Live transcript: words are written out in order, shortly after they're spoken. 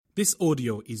This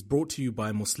audio is brought to you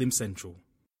by Muslim Central.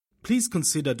 Please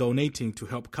consider donating to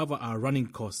help cover our running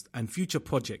costs and future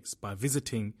projects by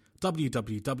visiting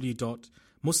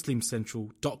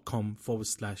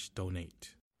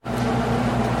www.muslimcentral.com/donate.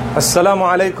 Assalamu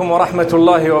alaikum wa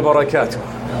rahmatullahi wa barakatuh.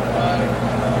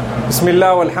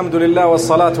 Bismillah walhamdulillah wa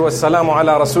salatu wa salamu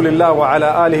ala rasulillah wa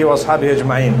ala alihi wa ashabihi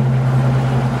ajma'in.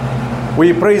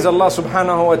 We praise Allah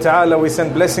subhanahu wa ta'ala. We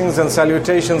send blessings and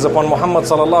salutations upon Muhammad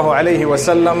sallallahu alayhi wa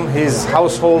sallam, his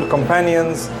household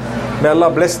companions. May Allah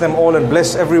bless them all and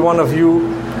bless every one of you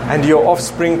and your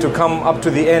offspring to come up to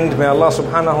the end. May Allah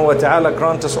subhanahu wa ta'ala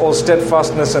grant us all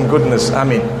steadfastness and goodness.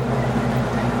 Ameen.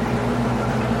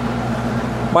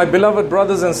 My beloved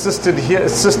brothers and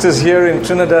sisters here in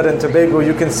Trinidad and Tobago,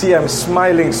 you can see I'm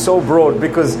smiling so broad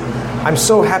because I'm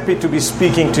so happy to be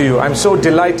speaking to you. I'm so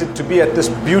delighted to be at this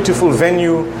beautiful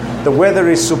venue. The weather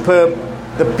is superb.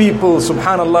 The people,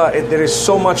 subhanallah, there is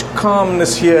so much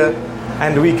calmness here,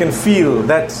 and we can feel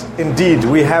that indeed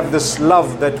we have this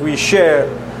love that we share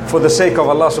for the sake of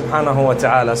Allah subhanahu wa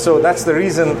ta'ala. So that's the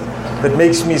reason that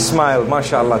makes me smile.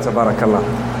 MashaAllah, tabarakallah.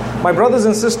 My brothers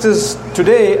and sisters,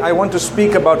 today I want to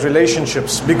speak about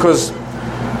relationships, because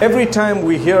every time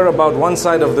we hear about one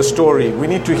side of the story, we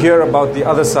need to hear about the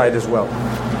other side as well.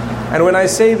 And when I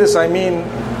say this, I mean,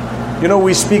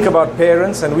 we speak about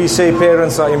parents and we say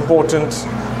parents are important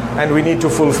and we need to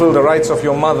fulfill the rights of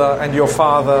your mother and your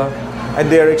father,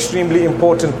 and they are extremely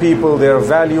important people, they are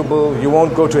valuable, you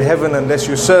won't go to heaven unless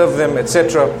you serve them,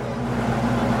 etc.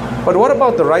 But what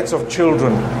about the rights of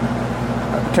children?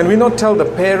 Can we not tell the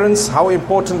parents how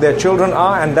important their children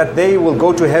are and that they will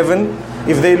go to heaven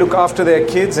if they look after their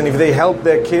kids and if they help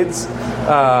their kids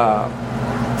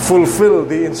fulfill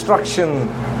the instruction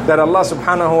that Allah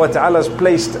subhanahu wa ta'ala has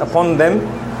placed upon them?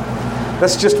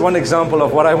 That's just one example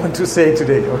of what I want to say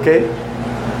today, okay?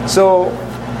 So,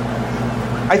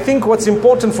 I think what's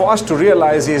important for us to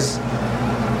realize is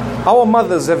our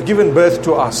mothers have given birth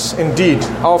to us, indeed.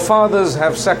 Our fathers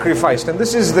have sacrificed, and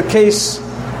this is the case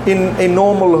in a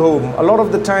normal home. A lot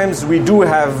of the times we do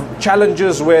have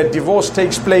challenges where divorce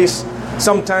takes place.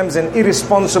 Sometimes an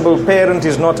irresponsible parent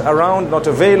is not around, not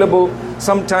available.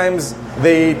 Sometimes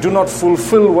they do not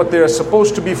fulfill what they are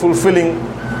supposed to be fulfilling.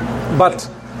 But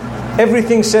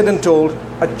everything said and told,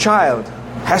 a child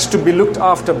has to be looked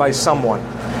after by someone.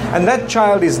 And that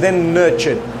child is then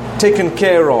nurtured, taken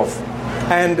care of.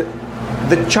 And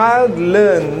the child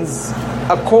learns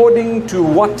according to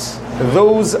what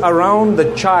those around the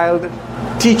child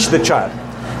teach the child.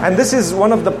 And this is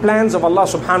one of the plans of Allah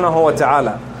subhanahu wa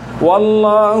ta'ala.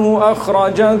 وَاللَّهُ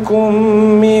أَخْرَجَكُم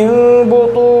مِّن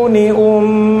بُطُونِ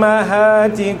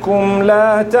أُمَّهَاتِكُمْ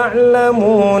لَا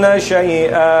تَعْلَمُونَ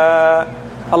شَيْئًا.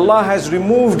 Allah has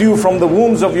removed you from the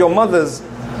wombs of your mothers,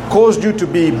 caused you to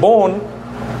be born,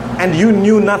 and you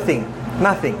knew nothing.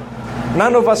 Nothing.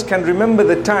 None of us can remember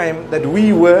the time that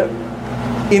we were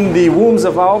in the wombs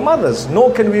of our mothers, nor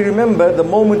can we remember the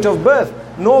moment of birth,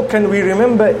 nor can we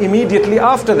remember immediately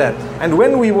after that. And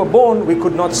when we were born, we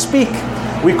could not speak,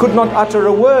 we could not utter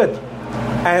a word.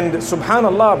 And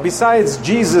subhanallah, besides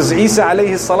Jesus, Isa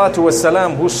alayhi salatu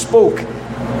wasalam, who spoke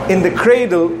in the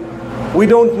cradle, we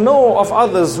don't know of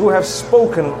others who have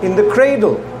spoken in the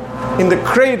cradle. In the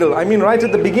cradle, I mean right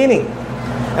at the beginning.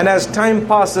 And as time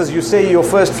passes, you say your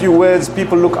first few words,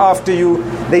 people look after you,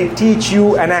 they teach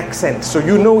you an accent. So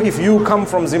if you come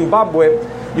from Zimbabwe,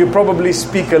 you probably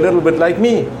speak a little bit like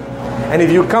me. And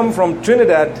if you come from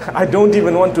Trinidad, I don't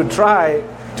even want to try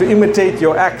to imitate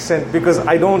your accent, because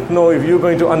I don't know if you're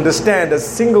going to understand a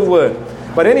single word.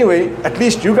 But anyway, at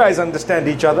least you guys understand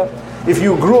each other. If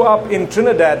you grew up in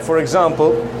Trinidad, for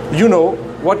example, you know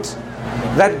what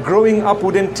that growing up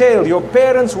would entail. Your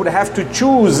parents would have to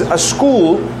choose a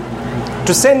school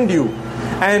to send you,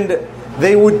 and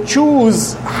they would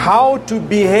choose how to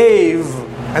behave.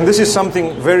 And this is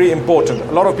something very important.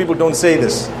 A lot of people don't say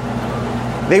this.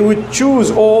 They would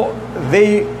choose, or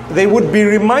they would be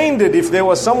reminded, if there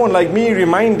was someone like me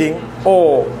reminding,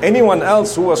 or anyone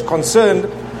else who was concerned,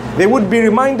 they would be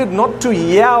reminded not to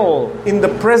yell in the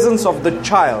presence of the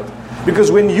child.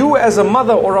 Because when you as a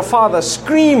mother or a father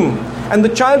scream, and the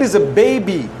child is a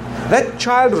baby, that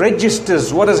child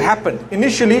registers what has happened.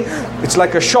 Initially, it's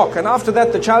like a shock, and after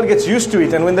that the child gets used to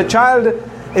it. And when the child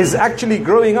is actually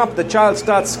growing up, the child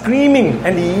starts screaming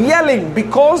and yelling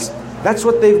because that's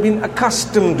what they've been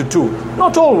accustomed to.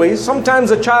 Not always. Sometimes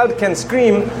a child can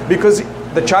scream because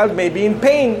the child may be in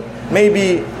pain,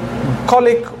 maybe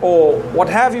colic or what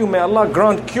have you. May Allah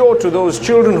grant cure to those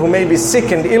children who may be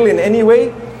sick and ill in any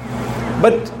way.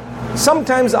 But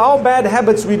sometimes our bad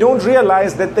habits, we don't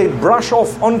realize that they brush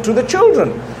off onto the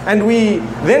children. And we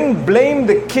then blame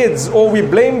the kids, or we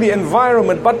blame the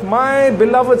environment. But my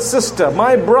beloved sister,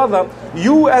 my brother,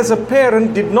 you as a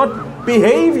parent did not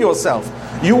behave yourself.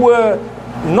 You were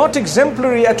not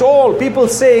exemplary at all. People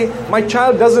say, my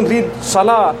child doesn't read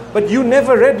salah, but you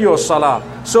never read your salah.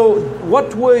 So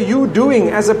what were you doing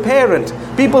as a parent?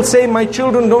 People say, my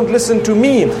children don't listen to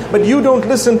me, but you don't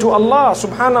listen to Allah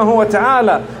subhanahu wa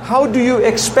ta'ala. How do you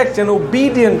expect an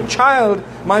obedient child,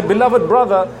 my beloved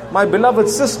brother, my beloved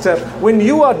sister, when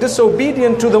you are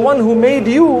disobedient to the one who made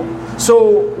you?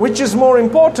 So which is more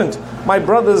important? My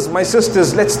brothers, my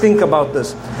sisters, let's think about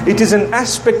this. It is an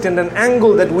aspect and an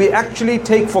angle that we actually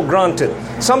take for granted.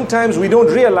 Sometimes we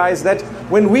don't realize that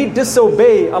when we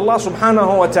disobey Allah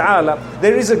subhanahu wa ta'ala,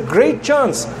 there is a great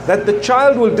chance that the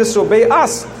child will disobey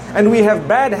us. And we have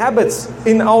bad habits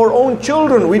in our own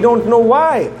children. We don't know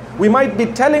why. We might be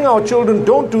telling our children,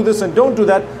 don't do this and don't do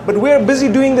that, but we're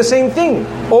busy doing the same thing,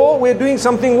 or we're doing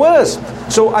something worse.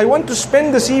 So I want to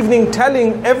spend this evening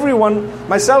telling everyone,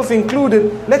 myself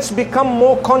included, let's become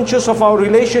more conscious of our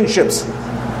relationships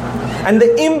and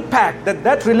the impact that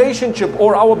that relationship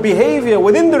or our behavior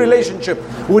within the relationship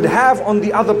would have on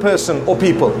the other person or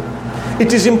people.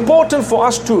 It is important for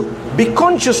us to be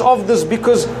conscious of this,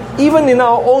 because even in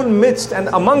our own midst and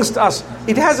amongst us,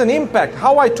 it has an impact.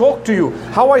 How I talk to you,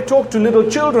 how I talk to little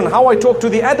children, how I talk to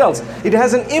the adults, it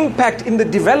has an impact in the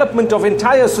development of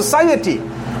entire society.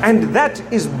 And that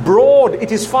is broad,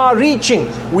 it is far-reaching.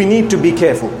 We need to be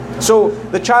careful. So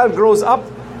the child grows up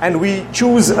and we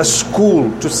choose a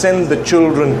school to send the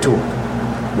children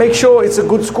to. Make sure it's a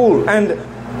good school. And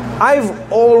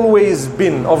I've always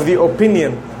been of the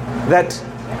opinion that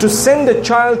to send a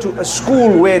child to a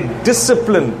school where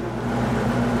discipline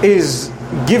is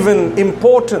given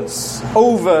importance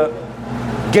over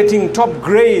getting top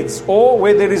grades, or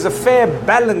where there is a fair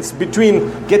balance between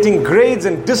getting grades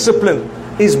and discipline,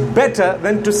 is better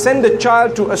than to send a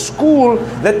child to a school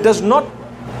that does not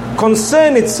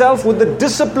concern itself with the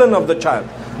discipline of the child.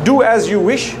 Do as you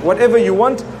wish, whatever you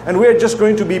want, and we're just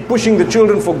going to be pushing the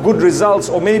children for good results,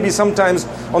 or maybe sometimes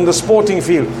on the sporting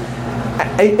field.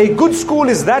 A good school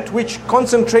is that which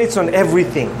concentrates on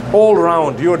everything, all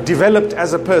round. You're developed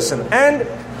as a person. And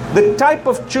the type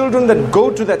of children that go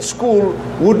to that school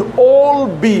would all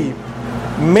be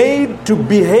made to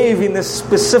behave in a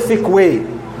specific way.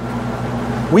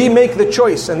 We make the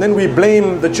choice and then we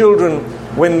blame the children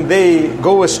when they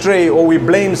go astray, or we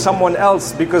blame someone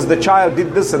else because the child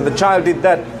did this and the child did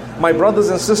that. My brothers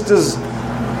and sisters,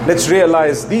 let's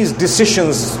realize these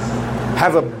decisions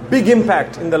have a big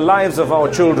impact in the lives of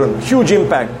our children, huge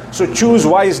impact. So choose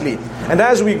wisely. And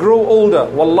as we grow older,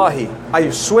 wallahi,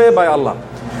 I swear by Allah,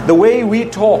 the way we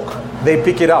talk, they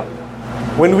pick it up.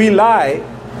 When we lie,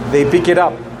 they pick it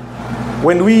up.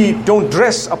 When we don't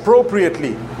dress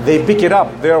appropriately, they pick it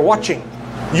up. They are watching.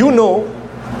 You know,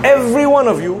 every one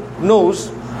of you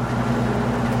knows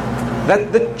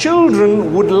that the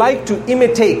children would like to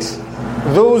imitate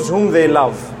those whom they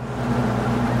love.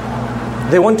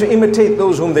 They want to imitate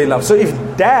those whom they love. So if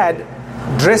dad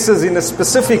dresses in a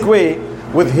specific way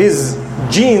with his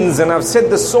jeans, and I've said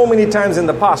this so many times in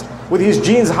the past, with his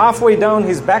jeans halfway down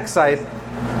his backside,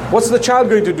 what's the child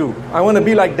going to do? I want to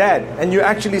be like dad. And you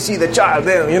actually see the child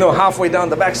there, halfway down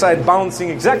the backside, bouncing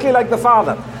exactly like the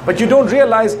father. But you don't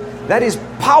realize that is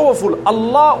powerful.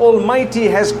 Allah Almighty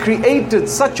has created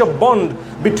such a bond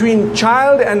between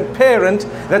child and parent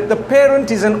that the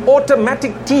parent is an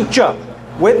automatic teacher,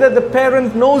 whether the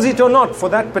parent knows it or not, for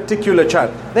that particular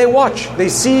child. They watch, they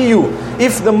see you.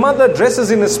 If the mother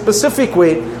dresses in a specific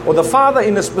way, or the father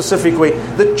in a specific way,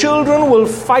 the children will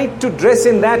fight to dress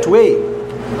in that way.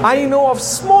 I know of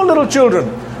small little children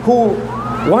who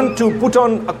want to put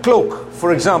on a cloak,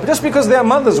 for example, just because their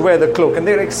mothers wear the cloak and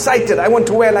they're excited, I want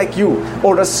to wear like you,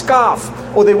 or a scarf,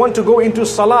 or they want to go into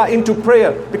salah, into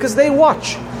prayer, because they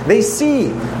watch. They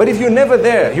see. But if you're never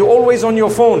there, you're always on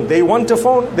your phone. They want a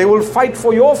phone, they will fight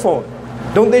for your phone.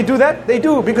 Don't they do that? They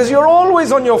do, because you're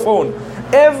always on your phone.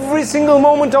 Every single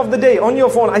moment of the day on your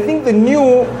phone. I think the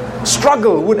new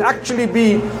struggle would actually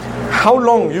be how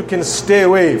long you can stay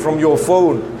away from your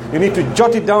phone. You need to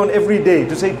jot it down every day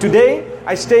to say, today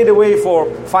I stayed away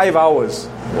for 5 hours.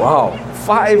 Wow,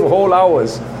 5 whole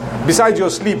hours. Besides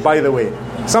your sleep, by the way.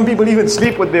 Some people even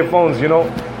sleep with their phones, May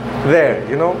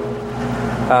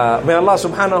Allah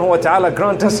subhanahu wa ta'ala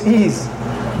grant us ease.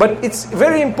 But it's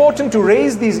very important to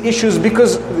raise these issues,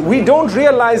 because we don't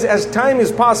realize as time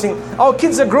is passing, our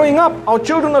kids are growing up, our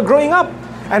children are growing up.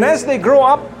 And as they grow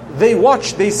up, they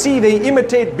watch, they see, they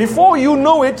imitate. Before you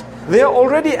know it, they are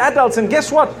already adults. And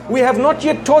guess what? We have not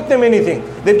yet taught them anything.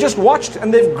 They've just watched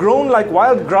and they've grown like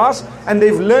wild grass, and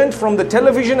they've learned from the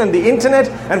television and the internet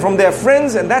and from their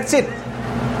friends, and that's it.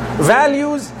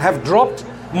 Values have dropped,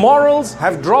 morals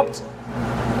have dropped,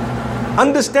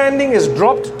 understanding has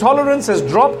dropped, tolerance has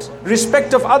dropped,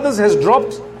 respect of others has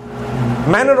dropped,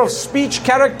 manner of speech,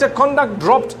 character, conduct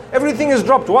dropped. Everything is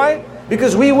dropped. Why?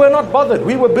 Because we were not bothered.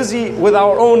 We were busy with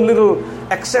our own little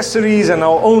accessories and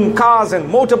our own cars and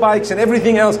motorbikes and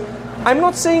everything else. I'm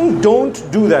not saying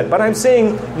don't do that, but I'm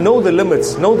saying know the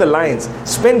limits, know the lines.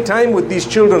 Spend time with these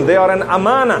children. They are an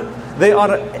amana. They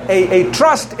are a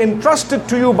trust entrusted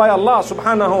to you by Allah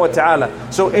subhanahu wa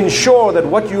ta'ala. So ensure that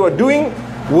what you are doing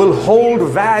will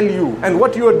hold value, and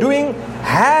what you are doing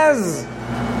has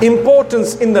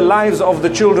importance in the lives of the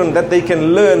children, that they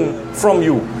can learn from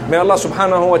you. May Allah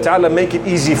subhanahu wa ta'ala make it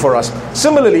easy for us.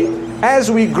 Similarly,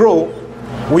 as we grow,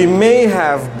 we may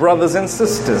have brothers and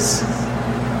sisters.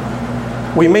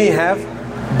 We may have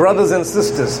brothers and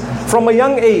sisters. From a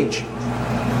young age,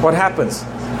 what happens?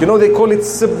 You know, they call it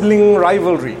sibling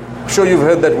rivalry. I'm sure you've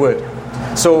heard that word.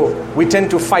 So we tend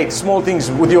to fight small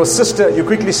things. With your sister, you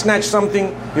quickly snatch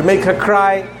something, you make her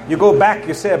cry, you go back,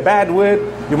 you say a bad word,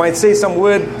 you might say some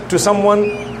word to someone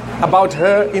about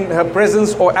her in her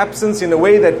presence or absence in a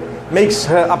way that makes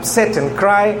her upset and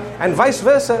cry, and vice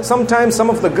versa. Sometimes some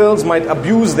of the girls might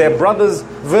abuse their brothers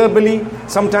verbally.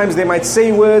 Sometimes they might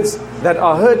say words that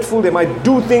are hurtful. They might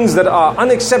do things that are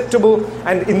unacceptable,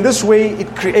 and in this way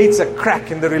it creates a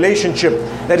crack in the relationship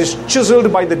that is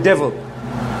chiseled by the devil.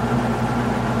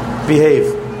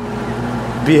 Behave.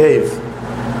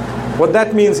 What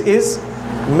that means is,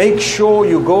 make sure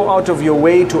you go out of your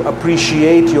way to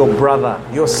appreciate your brother,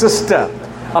 your sister.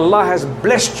 Allah has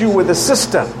blessed you with a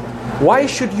sister. Why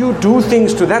should you do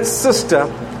things to that sister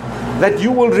that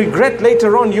you will regret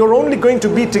later on? You're only going to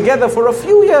be together for a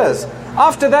few years.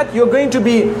 After that, you're going to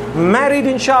be married,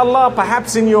 inshallah,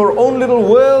 perhaps in your own little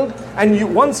world. And you,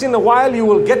 once in a while, you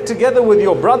will get together with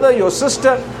your brother, your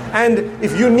sister. And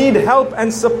if you need help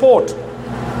and support,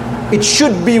 it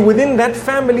should be within that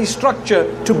family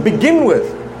structure to begin with.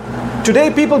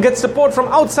 Today, people get support from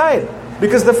outside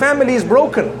because the family is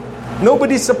broken.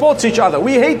 Nobody supports each other.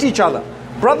 We hate each other.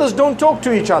 Brothers don't talk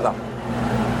to each other.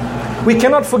 We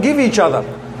cannot forgive each other.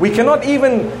 We cannot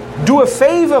even do a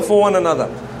favor for one another.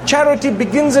 Charity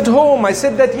begins at home. I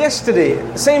said that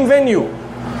yesterday, same venue.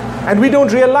 And we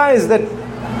don't realize that,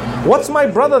 what's my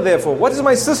brother there for? What is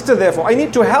my sister there for? I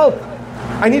need to help.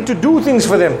 I need to do things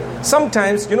for them.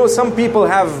 Sometimes, you know, some people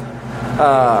have,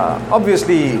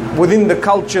 obviously within the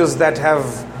cultures that have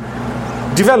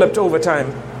developed over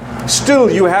time, still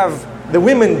you have the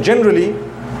women generally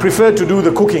prefer to do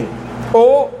the cooking.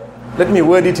 Or, let me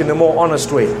word it in a more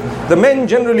honest way, the men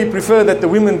generally prefer that the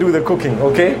women do the cooking,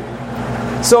 okay?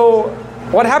 So,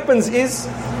 what happens is,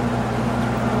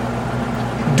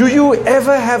 do you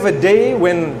ever have a day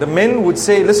when the men would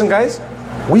say, listen guys,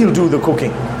 we'll do the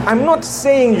cooking? I'm not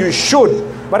saying you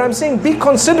should, but I'm saying be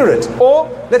considerate. Or,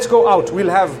 let's go out,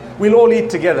 we'll all eat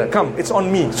together. Come, it's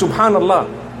on me,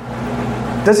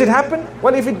 subhanallah. Does it happen?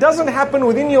 Well, if it doesn't happen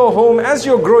within your home as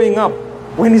you're growing up,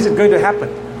 when is it going to happen?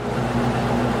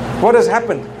 What has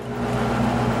happened?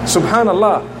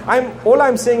 Subhanallah. All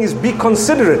I'm saying is be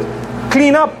considerate.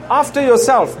 Clean up after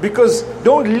yourself, because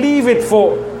don't leave it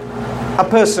for a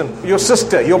person, your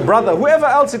sister, your brother, whoever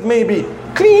else it may be.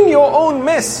 Clean your own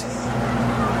mess.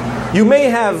 You may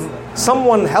have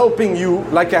someone helping you,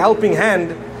 like a helping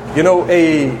hand, you know,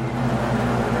 a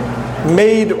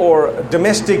maid or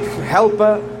domestic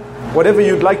helper, whatever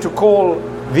you'd like to call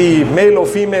the male or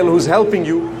female who's helping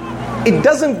you. It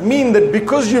doesn't mean that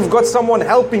because you've got someone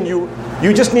helping you,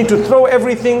 you just need to throw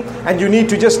everything and you need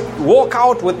to just walk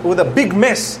out with a big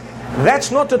mess.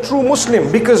 That's not a true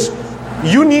Muslim, because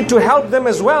you need to help them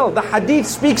as well. The hadith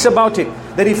speaks about it,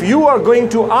 that if you are going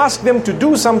to ask them to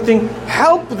do something,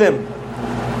 help them.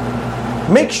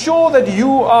 Make sure that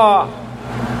you are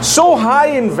so high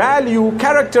in value,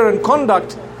 character and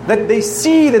conduct, that they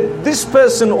see that this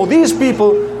person or these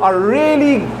people are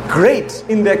really great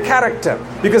in their character.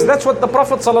 Because that's what the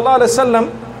Prophet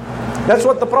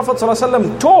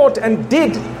ﷺ taught and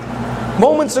did.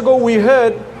 Moments ago we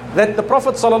heard that the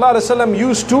Prophet ﷺ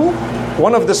used to,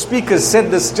 one of the speakers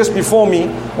said this just before me,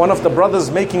 one of the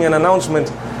brothers making an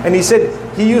announcement, and he said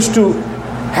he used to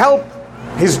help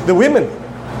the women.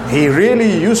 He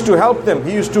really used to help them.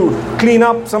 He used to clean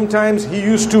up sometimes. He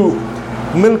used to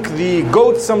milk the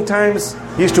goats sometimes.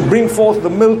 He used to bring forth the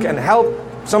milk and help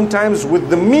sometimes with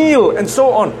the meal and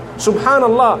so on.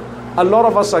 Subhanallah, a lot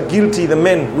of us are guilty, the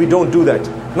men. We don't do that.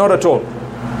 Not at all.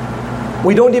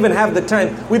 We don't even have the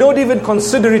time. We don't even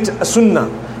consider it a sunnah.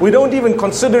 We don't even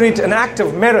consider it an act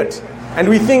of merit. And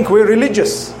we think we're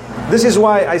religious. This is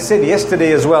why I said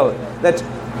yesterday as well, that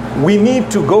we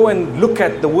need to go and look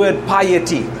at the word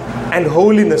piety and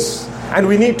holiness. And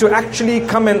we need to actually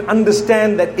come and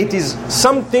understand that it is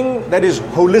something that is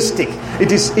holistic.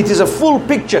 It is a full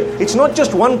picture. It's not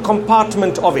just one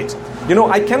compartment of it. You know,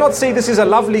 I cannot say this is a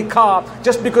lovely car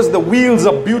just because the wheels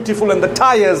are beautiful and the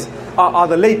tires are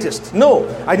the latest. No,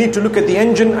 I need to look at the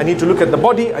engine, I need to look at the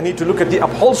body, I need to look at the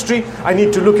upholstery, I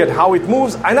need to look at how it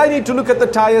moves, and I need to look at the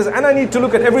tires, and I need to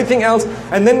look at everything else,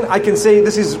 and then I can say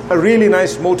this is a really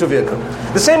nice motor vehicle.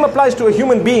 The same applies to a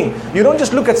human being. You don't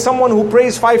just look at someone who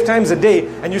prays 5 times a day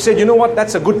and you say, you know what,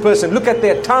 that's a good person. Look at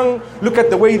their tongue, look at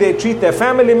the way they treat their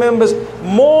family members.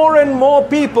 More and more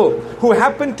people who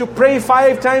happen to pray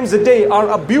 5 times a day are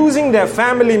abusing their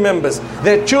family members,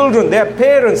 their children, their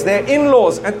parents, their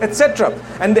in-laws, etc.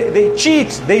 And they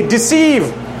cheat, they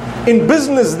deceive. In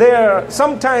business, they are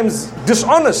sometimes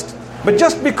dishonest. But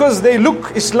just because they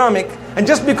look Islamic, and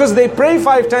just because they pray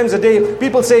 5 times a day,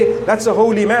 people say, that's a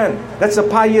holy man, that's a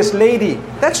pious lady.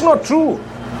 That's not true.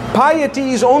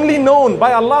 Piety is only known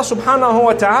by Allah subhanahu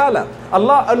wa ta'ala.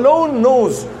 Allah alone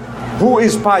knows who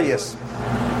is pious.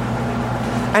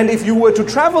 And if you were to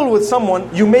travel with someone,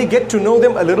 you may get to know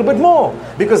them a little bit more.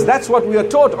 Because that's what we are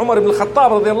taught. Umar ibn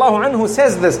Khattab radiallahu anhu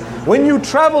says this. When you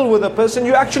travel with a person,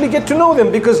 you actually get to know them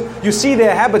because you see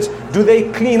their habits. Do they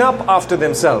clean up after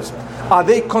themselves? Are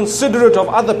they considerate of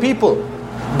other people?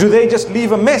 Do they just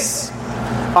leave a mess?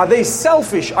 Are they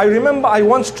selfish? I remember I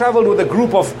once traveled with a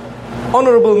group of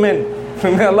honorable men.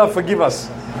 May Allah forgive us.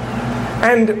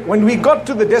 And when we got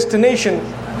to the destination,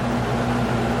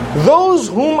 those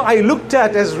whom I looked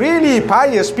at as really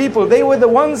pious people, they were the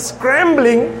ones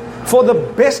scrambling for the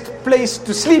best place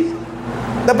to sleep.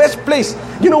 The best place.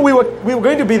 You know, we were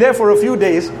going to be there for a few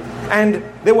days, and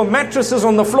there were mattresses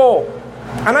on the floor.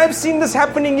 And I've seen this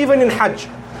happening even in Hajj,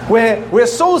 where we're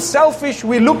so selfish,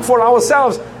 we look for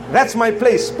ourselves. That's my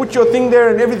place. Put your thing there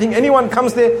and everything. Anyone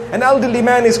comes there, an elderly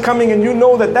man is coming, and you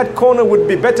know that that corner would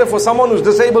be better for someone who's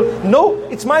disabled. No,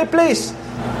 it's my place.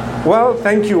 Well,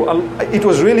 thank you. It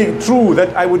was really true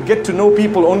that I would get to know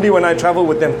people only when I travel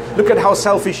with them. Look at how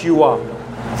selfish you are.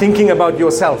 Thinking about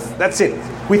yourself. That's it.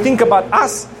 We think about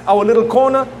us, our little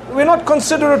corner. We're not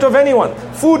considerate of anyone.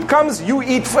 Food comes, you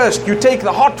eat first. You take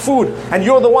the hot food, and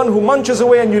you're the one who munches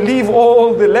away, and you leave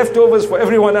all the leftovers for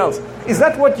everyone else. Is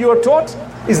that what you're taught?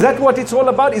 Is that what it's all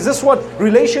about? Is this what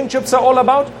relationships are all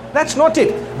about? That's not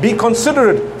it. Be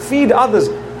considerate. Feed others.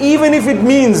 Even if it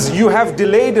means you have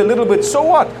delayed a little bit, so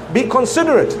what? Be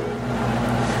considerate.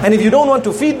 And if you don't want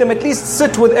to feed them, at least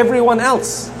sit with everyone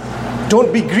else.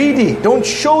 Don't be greedy. Don't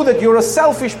show that you're a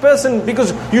selfish person,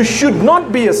 because you should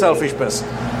not be a selfish person.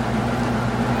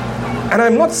 And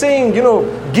I'm not saying,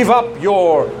 give up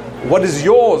what is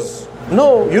yours.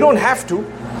 No, you don't have to.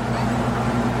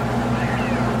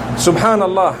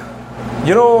 Subhanallah.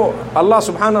 Allah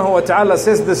subhanahu wa ta'ala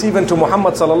says this even to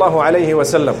Muhammad sallallahu alayhi wa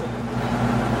sallam.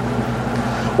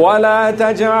 وَلَا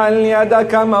تَجْعَلْ يَدَكَ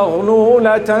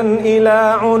مَغْلُولَةً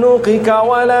إِلَىٰ عُنُقِكَ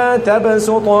وَلَا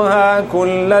تَبْسُطْهَا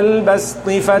كُلَّ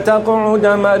الْبَسْطِ فَتَقْعُدَ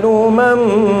مَلُومًا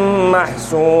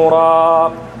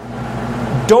مَحْسُورًا.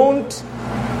 Don't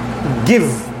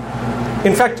give.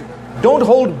 In fact, don't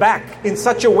hold back in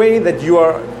such a way that you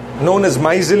are known as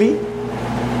miserly.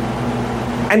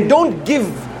 And don't give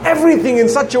everything in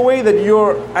such a way that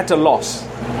you're at a loss.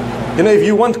 If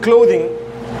you want clothing,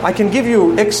 I can give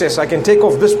you excess, I can take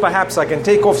off this perhaps, I can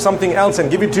take off something else and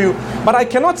give it to you. But I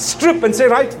cannot strip and say,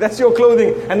 right, that's your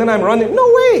clothing, and then I'm running. No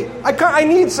way! I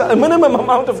need a minimum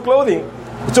amount of clothing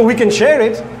so we can share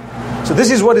it. So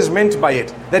this is what is meant by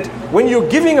it. That when you're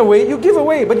giving away, you give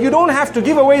away. But you don't have to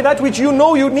give away that which you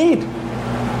know you need.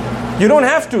 You don't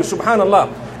have to,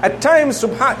 subhanallah. At times,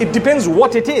 it depends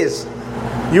what it is.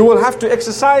 You will have to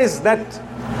exercise that,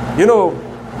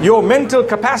 your mental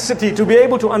capacity to be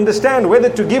able to understand whether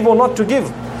to give or not to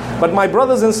give. But my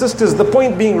brothers and sisters, the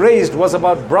point being raised was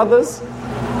about brothers,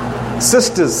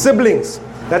 sisters, siblings.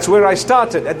 That's where I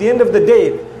started. At the end of the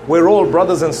day, we're all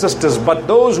brothers and sisters. But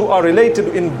those who are related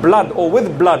in blood or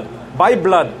with blood, by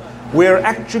blood, we're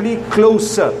actually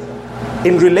closer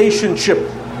in relationship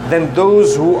than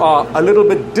those who are a little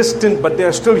bit distant, but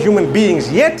they're still human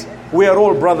beings. Yet, we are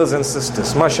all brothers and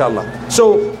sisters, mashallah.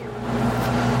 So,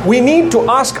 we need to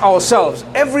ask ourselves,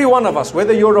 every one of us,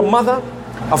 whether you're a mother,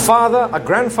 a father, a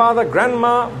grandfather,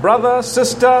 grandma, brother,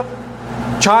 sister,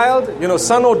 child,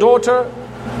 son or daughter,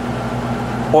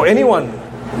 or anyone.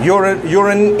 You're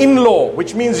an in-law,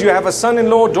 which means you have a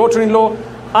son-in-law, daughter-in-law.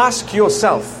 Ask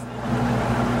yourself,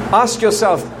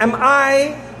 am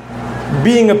I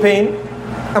being a pain?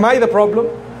 Am I the problem?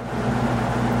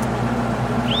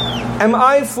 Am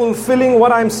I fulfilling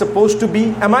what I'm supposed to be?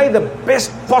 Am I the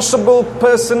best possible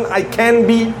person I can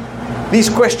be? These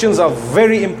questions are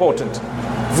very important.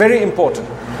 Very important.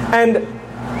 And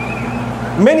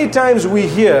many times we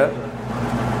hear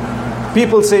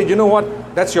people say, you know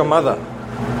what? That's your mother.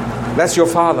 That's your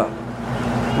father.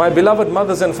 My beloved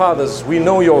mothers and fathers, we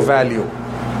know your value.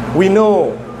 We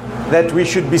know that we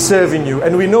should be serving you.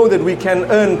 And we know that we can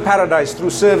earn paradise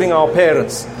through serving our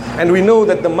parents. And we know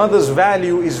that the mother's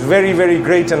value is very, very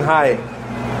great and high.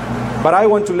 But I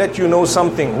want to let you know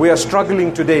something. We are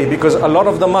struggling today because a lot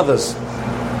of the mothers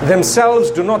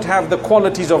themselves do not have the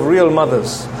qualities of real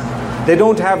mothers. They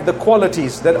don't have the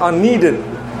qualities that are needed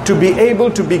to be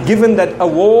able to be given that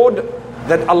award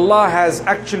that Allah has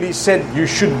actually said you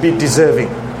should be deserving.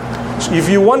 So if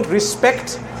you want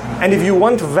respect and if you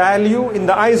want value in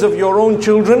the eyes of your own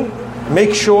children,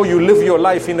 make sure you live your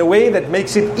life in a way that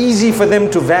makes it easy for them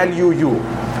to value you.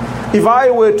 If I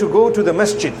were to go to the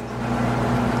masjid,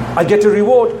 I get a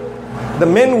reward. The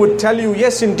men would tell you,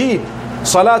 yes indeed,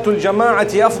 Salatul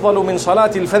Jama'ati afdalu min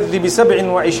Salatil Fadhi bi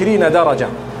 27 daraja.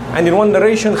 And in one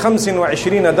narration, 25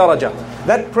 daraja.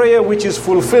 That prayer which is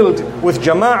fulfilled with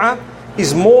Jama'ah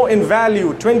is more in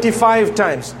value, 25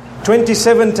 times,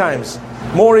 27 times,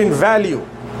 more in value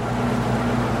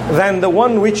than the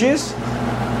one which is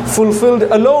fulfilled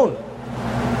alone.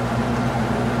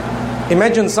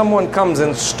 Imagine someone comes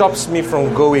and stops me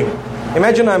from going.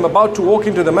 Imagine I'm about to walk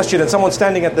into the masjid and someone's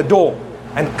standing at the door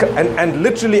and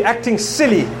literally acting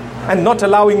silly and not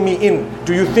allowing me in.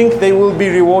 Do you think they will be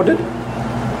rewarded?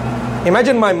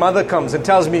 Imagine my mother comes and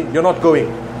tells me, you're not going.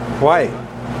 Why?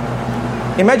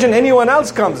 Imagine anyone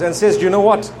else comes and says, you know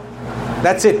what?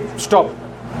 That's it, stop.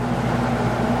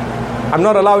 I'm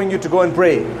not allowing you to go and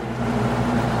pray.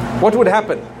 What would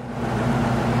happen?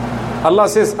 Allah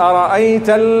says, أَرَأَيْتَ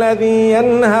الَّذِي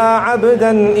يَنْهَى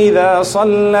عَبْدًا إِذَا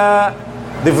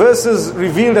صَلَّى. The verses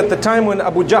revealed at the time when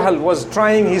Abu Jahl was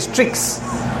trying his tricks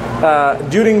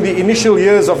during the initial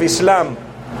years of Islam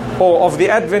or of the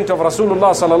advent of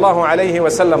Rasulullah sallallahu alayhi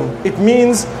wasallam. It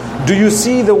means, do you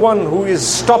see the one who is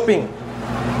stopping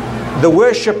the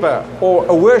worshipper or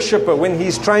a worshipper when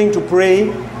he's trying to pray?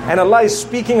 And Allah is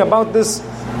speaking about this,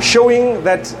 showing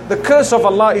that the curse of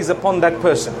Allah is upon that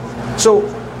person. So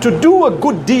to do a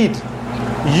good deed,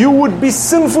 you would be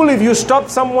sinful if you stop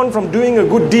someone from doing a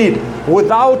good deed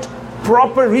without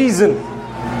proper reason.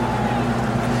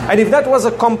 And if that was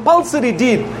a compulsory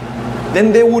deed,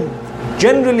 then there would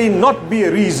generally not be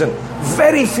a reason.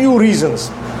 Very few reasons.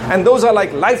 And those are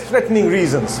like life-threatening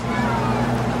reasons.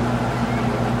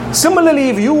 Similarly,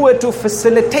 if you were to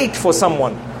facilitate for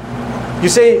someone, you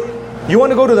say, you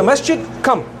want to go to the masjid?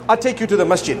 Come, I'll take you to the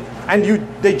masjid. And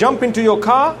they jump into your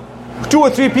car, 2 or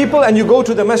 3 people, and you go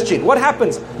to the masjid. What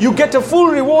happens? You get a full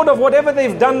reward of whatever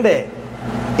they've done there.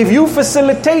 If you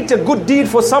facilitate a good deed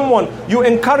for someone, you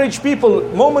encourage people.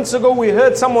 Moments ago we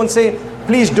heard someone say,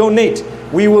 please donate.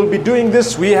 We will be doing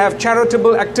this. We have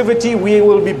charitable activity. We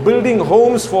will be building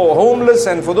homes for homeless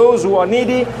and for those who are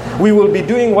needy. We will be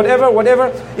doing whatever.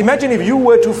 Imagine if you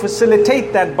were to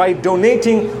facilitate that by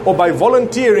donating or by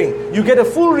volunteering. You get a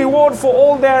full reward for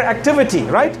all their activity,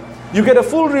 right? You get a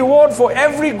full reward for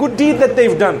every good deed that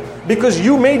they've done because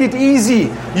you made it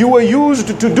easy. You were used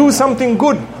to do something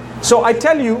good. So I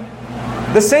tell you,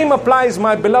 the same applies,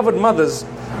 my beloved mothers.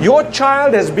 Your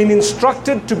child has been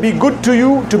instructed to be good to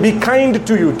you, to be kind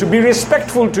to you, to be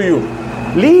respectful to you.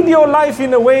 Lead your life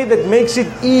in a way that makes it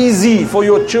easy for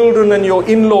your children and your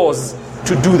in-laws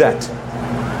to do that.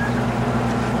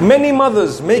 Many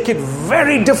mothers make it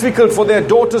very difficult for their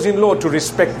daughters-in-law to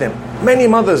respect them. Many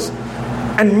mothers.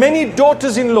 And many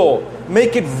daughters-in-law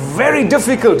make it very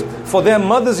difficult for their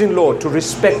mothers-in-law to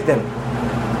respect them.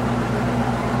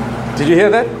 Did you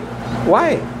hear that?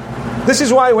 Why? This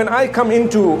is why when I come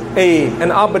into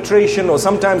an arbitration or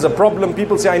sometimes a problem,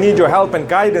 people say, I need your help and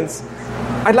guidance.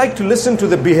 I'd like to listen to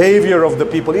the behavior of the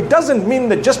people. It doesn't mean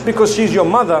that just because she's your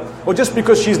mother or just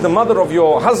because she's the mother of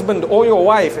your husband or your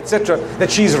wife, etc.,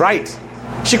 that she's right.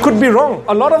 She could be wrong.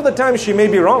 A lot of the time she may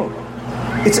be wrong.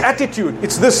 It's attitude.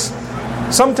 It's this.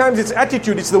 Sometimes it's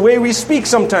attitude. It's the way we speak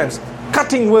sometimes.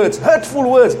 Cutting words,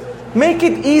 hurtful words. Make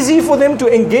it easy for them to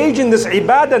engage in this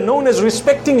ibadah known as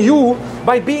respecting you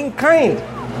by being kind,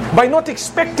 by not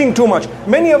expecting too much.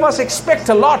 Many of us expect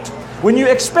a lot. When you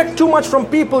expect too much from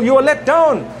people, you are let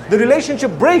down. The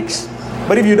relationship breaks.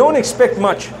 But if you don't expect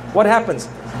much, what happens?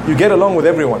 You get along with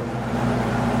everyone.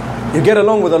 You get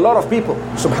along with a lot of people.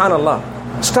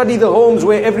 Subhanallah. Study the homes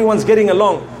where everyone's getting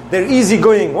along. They're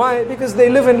easygoing. Why? Because they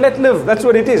live and let live. That's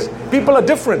what it is. People are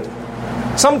different.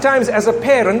 Sometimes as a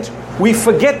parent, we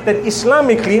forget that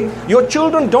Islamically, your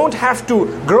children don't have to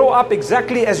grow up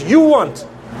exactly as you want.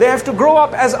 They have to grow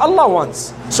up as Allah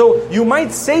wants. So you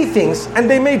might say things and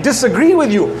they may disagree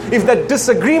with you. If that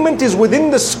disagreement is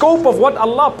within the scope of what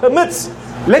Allah permits,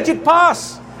 let it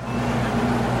pass.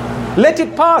 Let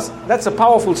it pass. That's a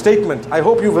powerful statement. I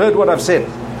hope you've heard what I've said.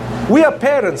 We are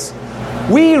parents.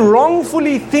 We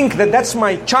wrongfully think that that's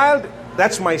my child,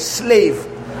 that's my slave,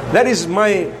 that is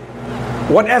my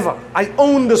whatever. I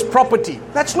own this property.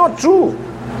 That's not true.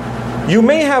 You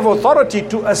may have authority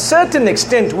to a certain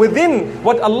extent within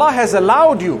what Allah has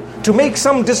allowed you to make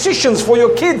some decisions for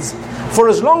your kids, for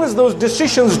as long as those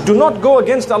decisions do not go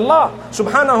against Allah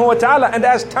subhanahu wa ta'ala. And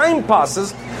as time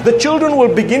passes, the children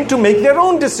will begin to make their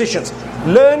own decisions.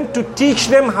 Learn to teach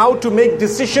them how to make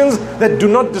decisions that do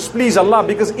not displease Allah,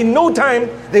 because in no time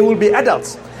they will be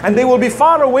adults and they will be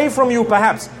far away from you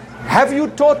perhaps. Have you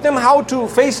taught them how to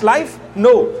face life?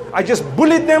 No. I just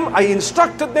bullied them, I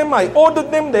instructed them, I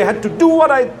ordered them, they had to do what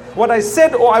I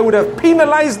said, or I would have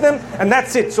penalized them, and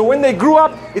that's it. So when they grew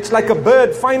up, it's like a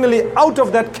bird finally out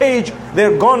of that cage,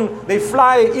 they're gone, they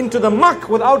fly into the muck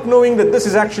without knowing that this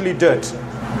is actually dirt.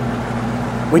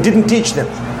 We didn't teach them.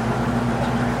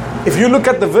 If you look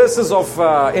at the verses of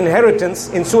inheritance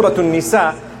in Surah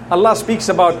An-Nisa, Allah speaks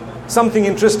about something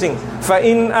interesting.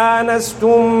 فَإِنْ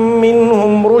آنَسْتُم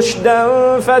مِّنْهُمْ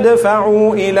رُشْدًا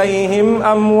فَادْفَعُوا إِلَيْهِمْ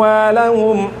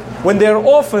أَمْوَالَهُمْ. When they're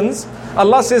orphans,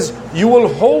 Allah says, you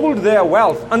will hold their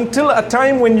wealth until a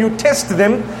time when you test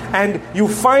them and you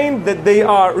find that they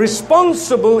are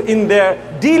responsible in their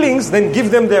dealings, then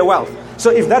give them their wealth. So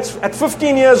if that's at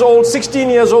 15 years old, 16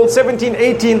 years old, 17,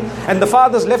 18, and the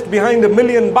father's left behind $1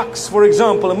 million, for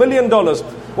example, $1 million,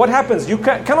 what happens? You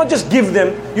cannot just give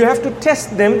them, you have to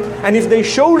test them, and if they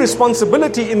show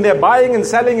responsibility in their buying and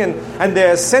selling and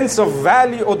their sense of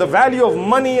value or the value of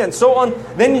money and so on,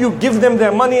 then you give them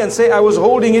their money and say, I was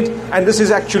holding it and this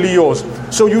is actually yours.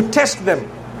 So you test them.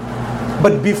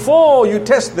 But before you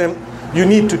test them, you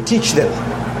need to teach them.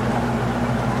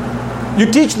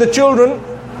 You teach the children,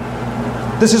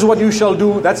 this is what you shall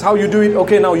do, that's how you do it.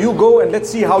 Okay, now you go and let's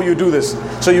see how you do this.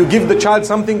 So you give the child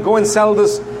something, go and sell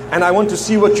this, and I want to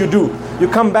see what you do. You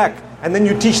come back and then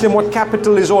you teach them what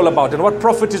capital is all about and what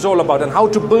profit is all about and how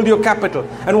to build your capital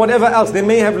and whatever else. They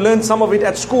may have learned some of it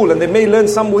at school and they may learn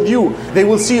some with you. They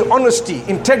will see honesty,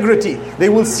 integrity. They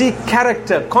will see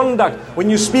character, conduct. When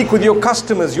you speak with your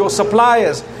customers, your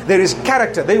suppliers, there is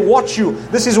character. They watch you.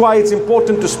 This is why it's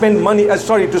important to spend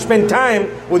to spend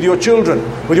time with your children,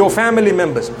 with your family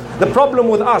members. The problem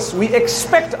with us, we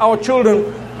expect our children,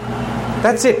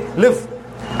 that's it, live.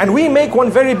 And we make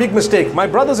one very big mistake. My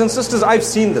brothers and sisters, I've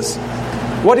seen this.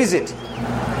 What is it?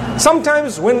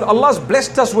 Sometimes when Allah's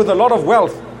blessed us with a lot of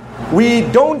wealth, we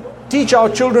don't teach our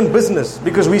children business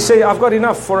because we say, I've got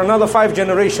enough for another 5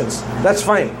 generations. That's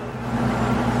fine.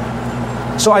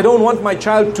 So I don't want my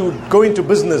child to go into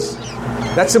business.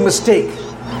 That's a mistake.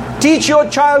 Teach your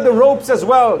child the ropes as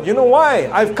well. You know why?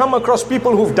 I've come across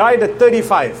people who've died at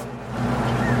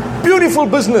 35. Beautiful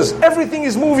business. Everything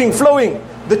is moving, flowing.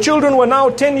 The children were now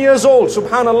 10 years old,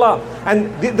 subhanallah.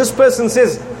 And this person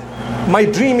says, my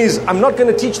dream is, I'm not going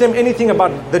to teach them anything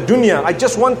about the dunya. I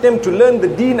just want them to learn the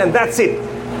deen and that's it.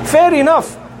 Fair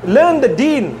enough, learn the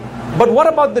deen. But what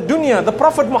about the dunya? The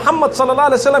Prophet Muhammad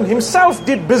ﷺ himself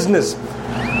did business.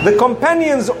 The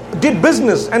companions did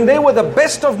business and they were the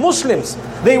best of Muslims.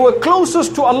 They were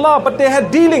closest to Allah, but they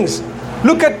had dealings.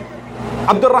 Look at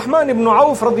Abdurrahman ibn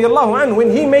Auf radiallahu anhu.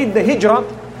 When he made the hijrah,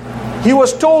 he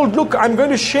was told, look, I'm going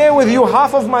to share with you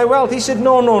half of my wealth. He said,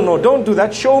 no, don't do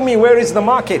that. Show me where is the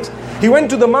market. He went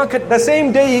to the market. The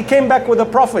same day he came back with a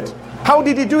profit. How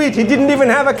did he do it? He didn't even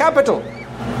have a capital.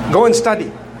 Go and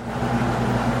study.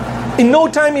 In no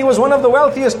time he was one of the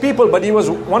wealthiest people, but he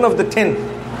was one of the 10.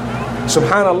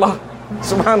 Subhanallah.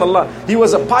 Subhanallah. He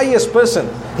was a pious person.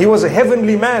 He was a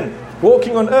heavenly man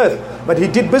walking on earth. But he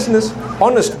did business.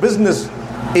 Honest business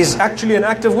is actually an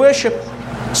act of worship.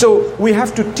 So we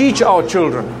have to teach our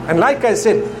children. And like I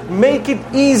said, make it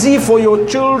easy for your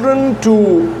children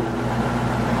to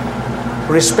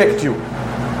respect you.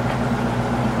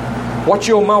 Watch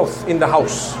your mouth in the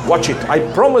house. Watch it. I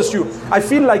promise you. I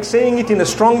feel like saying it in a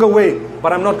stronger way,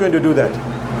 but I'm not going to do that.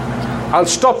 I'll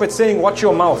stop at saying watch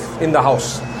your mouth in the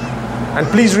house. And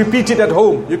please repeat it at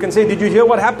home. You can say, did you hear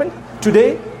what happened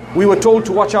today? We were told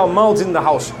to watch our mouths in the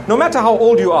house. No matter how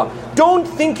old you are. Don't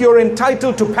think you're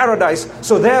entitled to paradise,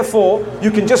 so therefore you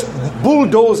can just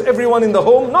bulldoze everyone in the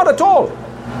home. Not at all.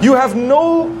 You have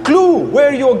no clue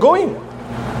where you're going.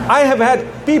 I have had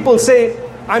people say,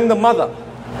 I'm the mother.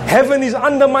 Heaven is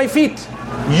under my feet.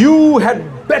 You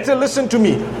had better listen to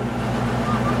me.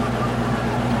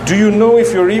 Do you know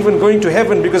if you're even going to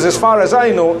heaven? Because as far as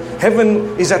I know,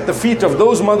 heaven is at the feet of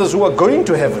those mothers who are going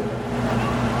to heaven.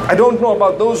 I don't know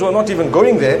about those who are not even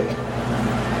going there.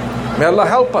 May Allah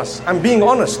help us. I'm being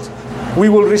honest. We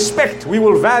will respect, we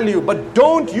will value, but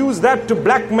don't use that to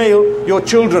blackmail your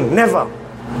children. Never.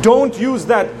 Don't use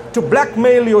that to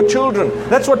blackmail your children.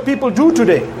 That's what people do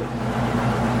today.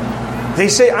 They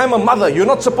say, I'm a mother. You're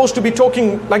not supposed to be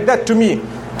talking like that to me.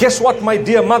 Guess what, my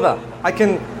dear mother? I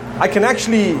can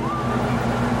actually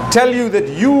tell you that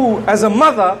you as a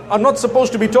mother are not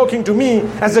supposed to be talking to me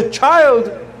as a child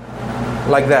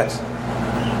like that.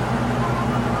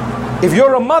 If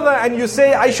you're a mother and you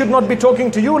say, I should not be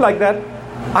talking to you like that,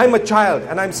 I'm a child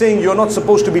and I'm saying you're not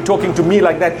supposed to be talking to me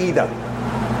like that either.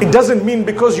 It doesn't mean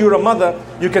because you're a mother,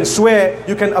 you can swear,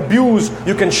 you can abuse,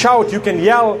 you can shout, you can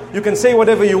yell, you can say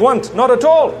whatever you want. Not at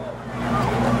all.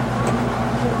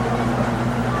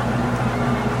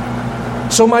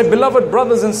 So my beloved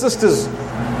brothers and sisters,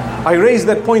 I raise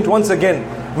that point once again.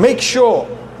 Make sure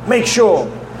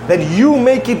that you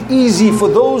make it easy for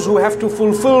those who have to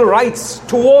fulfill rights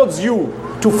towards you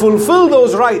to fulfill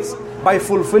those rights by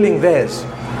fulfilling theirs.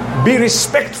 Be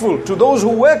respectful to those who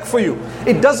work for you.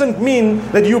 It doesn't mean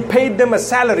that you paid them a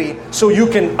salary so you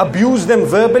can abuse them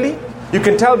verbally. You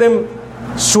can tell them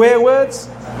swear words.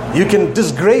 You can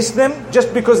disgrace them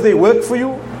just because they work for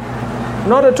you.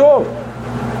 Not at all.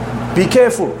 Be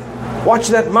careful. Watch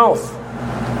that mouth.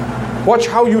 Watch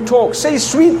how you talk. Say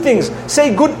sweet things.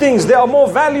 Say good things. They are more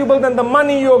valuable than the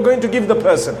money you are going to give the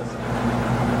person.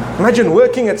 Imagine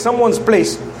working at someone's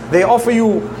place. They offer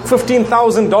you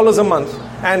 $15,000 a month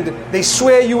and they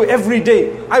swear you every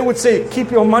day. I would say,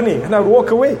 keep your money, and I would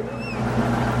walk away.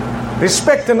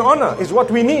 Respect and honor is what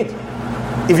we need.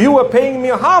 If you were paying me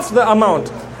half the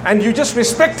amount and you just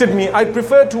respected me, I'd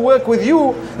prefer to work with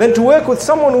you than to work with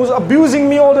someone who's abusing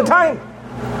me all the time.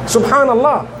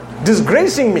 Subhanallah,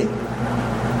 disgracing me.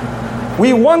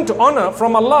 We want honor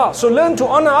from Allah, so learn to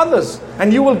honor others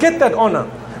and you will get that honor.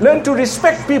 Learn to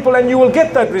respect people and you will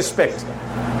get that respect.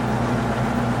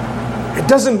 It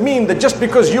doesn't mean that just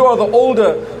because you are the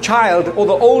older child or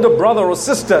the older brother or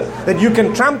sister that you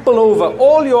can trample over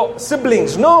all your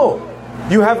siblings. No,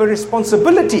 you have a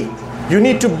responsibility. You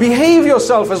need to behave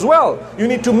yourself as well. You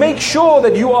need to make sure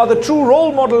that you are the true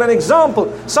role model and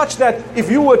example, such that if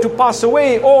you were to pass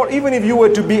away or even if you were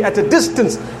to be at a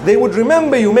distance, they would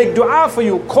remember you, make dua for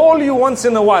you, call you once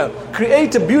in a while,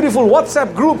 create a beautiful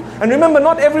WhatsApp group. And remember,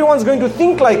 not everyone's going to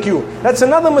think like you. That's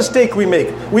another mistake we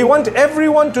make. We want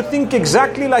everyone to think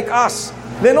exactly like us.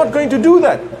 They're not going to do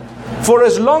that. For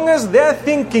as long as their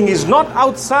thinking is not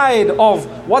outside of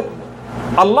what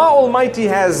Allah Almighty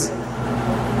has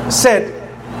said,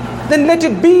 then let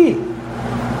it be.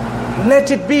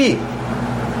 Let it be.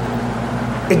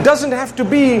 It doesn't have to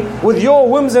be with your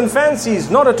whims and fancies,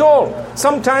 not at all.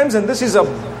 Sometimes, and this is a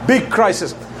big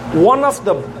crisis, one of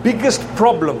the biggest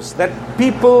problems that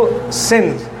people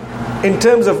send in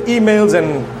terms of emails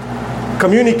and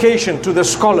communication to the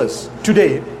scholars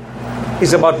today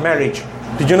is about marriage.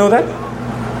 Did you know that?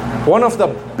 One of the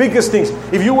biggest things,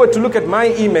 if you were to look at my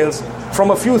emails,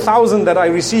 from a few thousand that I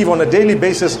receive on a daily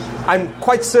basis, I'm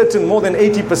quite certain more than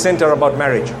 80% are about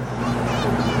marriage.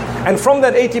 And from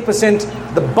that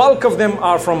 80%, the bulk of them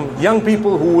are from young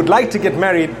people who would like to get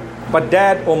married, but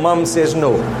dad or mom says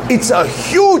no. It's a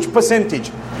huge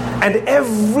percentage. And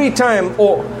every time,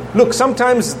 or look,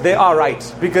 sometimes they are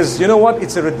right, because you know what?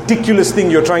 It's a ridiculous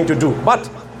thing you're trying to do. But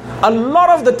a lot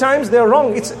of the times they're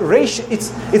wrong. It's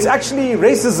actually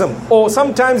racism. Or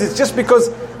sometimes it's just because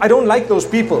I don't like those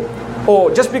people.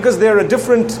 Or just because they're a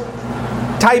different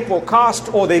type or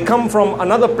caste, or they come from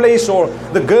another place, or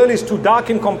the girl is too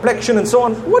dark in complexion and so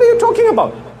on. What are you talking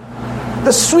about?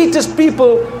 The sweetest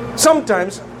people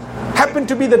sometimes happen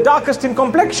to be the darkest in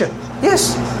complexion.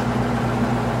 Yes.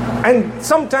 And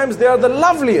sometimes they are the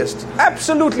loveliest.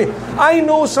 Absolutely. I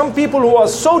know some people who are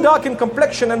so dark in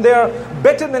complexion and they are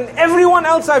better than everyone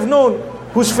else I've known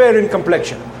who's fair in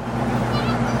complexion.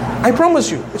 I promise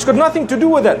you, it's got nothing to do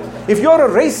with that. If you're a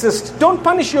racist, don't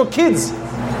punish your kids.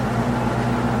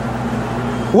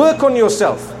 Work on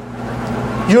yourself.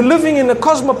 You're living in a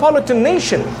cosmopolitan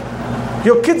nation.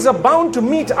 Your kids are bound to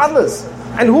meet others.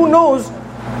 And who knows,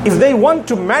 if they want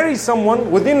to marry someone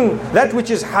within that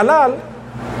which is halal,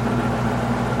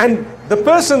 and the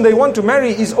person they want to marry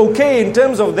is okay in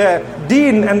terms of their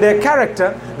deen and their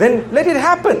character, then let it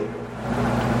happen.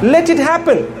 Let it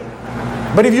happen.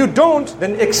 But if you don't,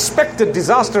 then expect a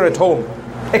disaster at home.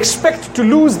 Expect to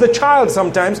lose the child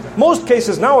sometimes. Most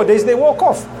cases nowadays, they walk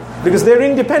off because they're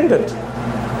independent.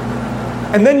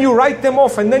 And then you write them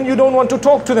off and then you don't want to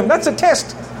talk to them. That's a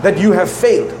test that you have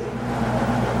failed.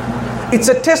 It's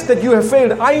a test that you have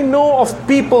failed. I know of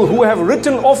people who have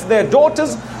written off their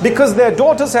daughters because their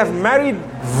daughters have married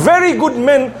very good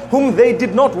men whom they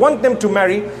did not want them to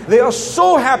marry. They are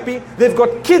so happy, they've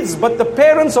got kids, but the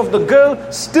parents of the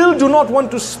girl still do not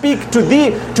want to speak to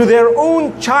their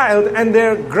own child and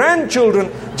their grandchildren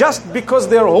just because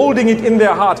they are holding it in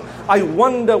their heart. I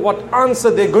wonder what answer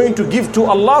they're going to give to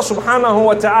Allah subhanahu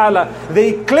wa ta'ala.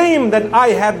 They claim that I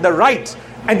had the right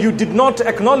and you did not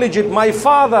acknowledge it. My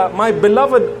father, my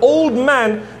beloved old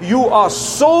man, you are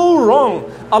so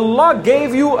wrong. Allah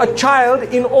gave you a child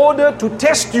in order to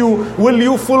test you. Will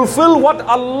you fulfill what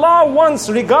Allah wants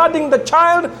regarding the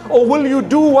child, or will you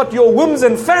do what your whims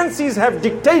and fancies have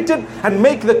dictated and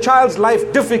make the child's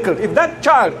life difficult? If that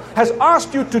child has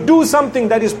asked you to do something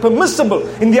that is permissible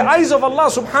in the eyes of Allah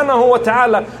subhanahu wa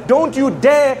ta'ala, don't you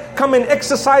dare come and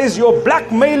exercise your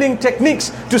blackmailing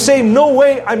techniques to say, no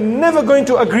way, I'm never going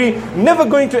to agree, never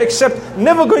going to accept,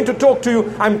 never going to talk to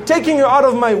you, I'm taking you out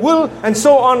of my will, and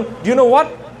so on. Do you know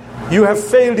what? You have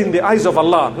failed in the eyes of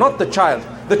Allah, not the child.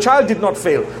 The child did not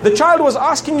fail. The child was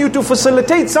asking you to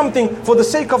facilitate something for the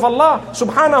sake of Allah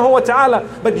subhanahu wa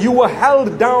ta'ala, but you were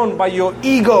held down by your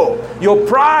ego, your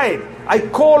pride. I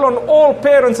call on all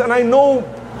parents, and I know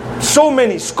so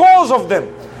many, scores of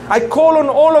them. I call on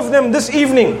all of them this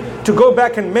evening to go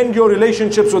back and mend your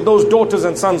relationships with those daughters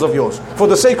and sons of yours for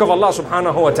the sake of Allah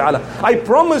subhanahu wa ta'ala. I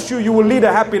promise you, you will lead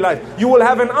a happy life. You will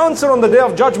have an answer on the day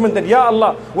of judgment that, Ya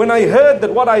Allah, when I heard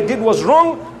that what I did was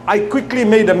wrong, I quickly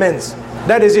made amends.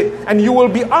 That is it. And you will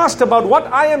be asked about what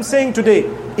I am saying today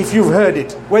if you've heard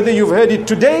it. Whether you've heard it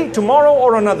today, tomorrow,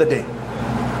 or another day.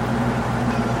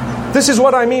 This is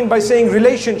what I mean by saying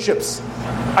relationships.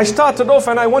 I started off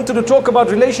and I wanted to talk about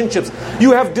relationships.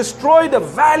 You have destroyed a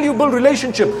valuable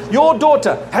relationship. Your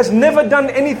daughter has never done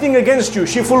anything against you.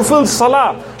 She fulfills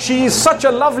salah. She is such a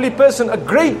lovely person, a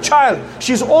great child.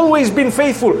 She's always been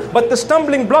faithful. But the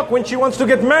stumbling block when she wants to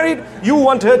get married, you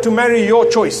want her to marry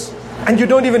your choice. And you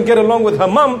don't even get along with her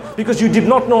mum because you did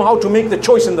not know how to make the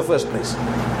choice in the first place.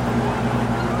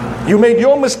 You made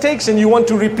your mistakes and you want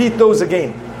to repeat those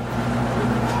again.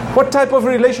 What type of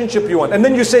relationship you want? And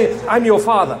then you say, I'm your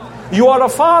father. You are a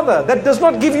father. That does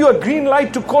not give you a green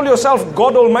light to call yourself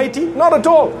God Almighty. Not at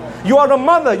all. You are a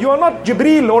mother. You are not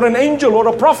Jibreel or an angel or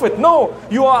a prophet. No,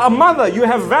 you are a mother. You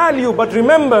have value. But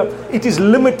remember, it is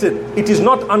limited. It is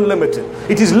not unlimited.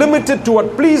 It is limited to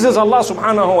what pleases Allah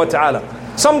subhanahu wa ta'ala.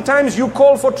 Sometimes you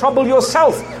call for trouble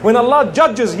yourself. When Allah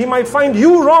judges, He might find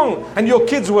you wrong and your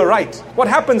kids were right. What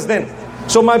happens then?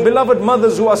 So my beloved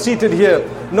mothers who are seated here,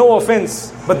 no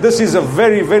offense, but this is a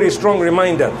very, very strong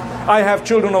reminder. I have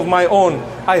children of my own.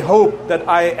 I hope that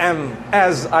I am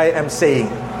as I am saying.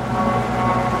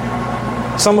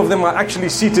 Some of them are actually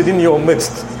seated in your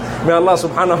midst. May Allah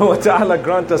subhanahu wa ta'ala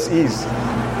grant us ease.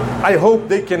 I hope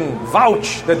they can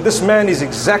vouch that this man is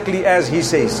exactly as he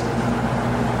says.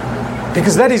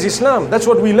 Because that is Islam. That's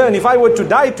what we learn. If I were to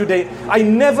die today, I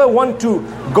never want to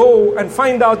go and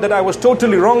find out that I was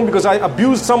totally wrong because I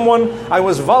abused someone, I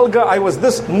was vulgar, I was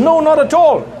this. No, not at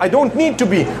all. I don't need to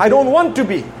be. I don't want to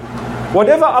be.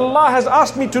 Whatever Allah has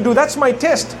asked me to do, that's my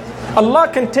test. Allah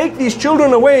can take these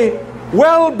children away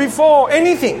well before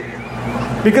anything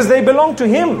because they belong to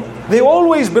Him. They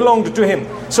always belonged to Him.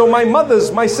 So my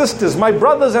mothers, my sisters, my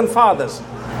brothers and fathers,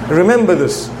 remember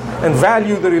this. And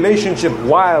value the relationship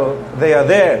while they are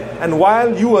there and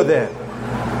while you are there.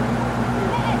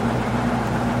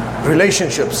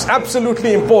 Relationships,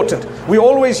 absolutely important. We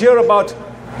always hear about,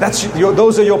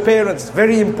 those are your parents,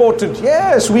 very important.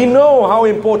 Yes, we know how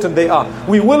important they are.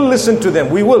 We will listen to them,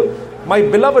 we will. My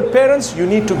beloved parents, you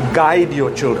need to guide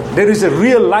your children. There is a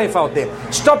real life out there.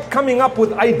 Stop coming up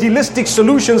with idealistic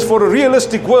solutions for a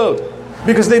realistic world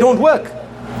because they don't work.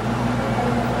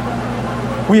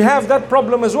 We have that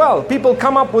problem as well. People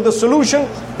come up with a solution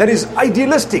that is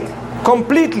idealistic,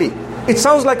 completely. It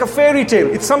sounds like a fairy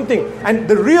tale. It's something. And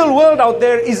the real world out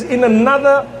there is in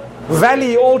another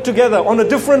valley altogether, on a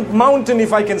different mountain,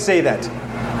 if I can say that.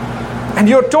 And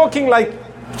you're talking like,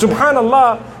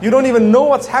 subhanallah, you don't even know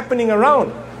what's happening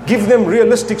around. Give them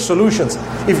realistic solutions.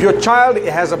 If your child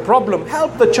has a problem,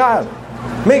 help the child.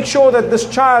 Make sure that this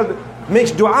child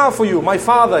makes dua for you. My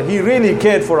father, he really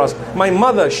cared for us. My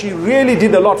mother, she really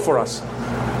did a lot for us.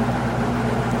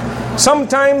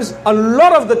 Sometimes, a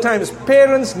lot of the times,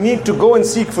 parents need to go and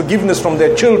seek forgiveness from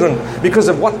their children because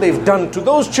of what they've done to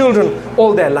those children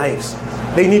all their lives.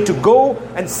 They need to go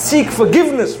and seek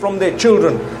forgiveness from their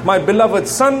children. My beloved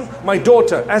son, my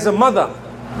daughter, as a mother,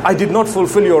 I did not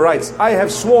fulfill your rights. I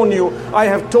have sworn you, I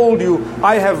have told you,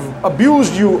 I have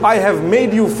abused you, I have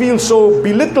made you feel so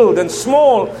belittled and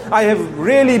small. I have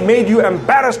really made you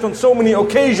embarrassed on so many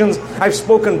occasions. I've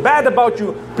spoken bad about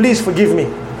you. Please forgive me.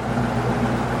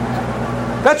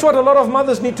 That's what a lot of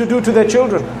mothers need to do to their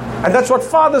children. And that's what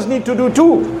fathers need to do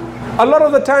too. A lot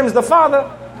of the times the father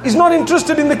is not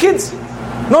interested in the kids,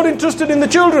 not interested in the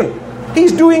children.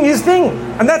 He's doing his thing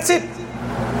and that's it.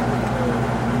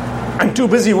 I'm too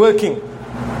busy working.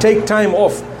 Take time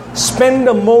off. Spend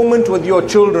a moment with your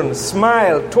children.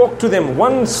 Smile, talk to them.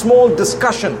 One small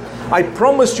discussion. I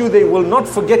promise you they will not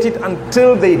forget it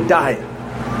until they die.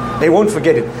 They won't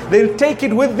forget it. They'll take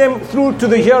it with them through to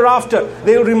the hereafter.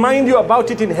 They'll remind you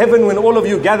about it in heaven when all of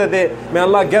you gather there. May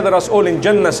Allah gather us all in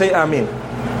Jannah. Say Ameen.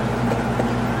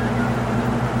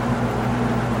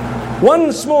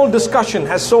 One small discussion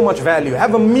has so much value.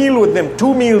 Have a meal with them.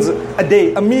 2 meals a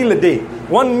day. A meal a day.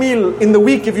 1 meal in the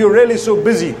week if you're really so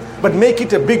busy. But make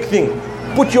it a big thing.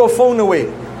 Put your phone away.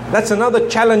 That's another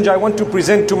challenge I want to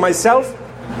present to myself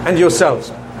and yourselves.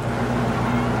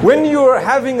 When you're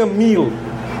having a meal,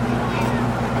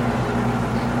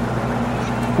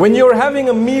 with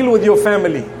your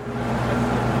family,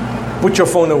 put your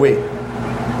phone away.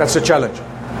 That's a challenge.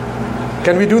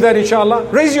 Can we do that, inshallah?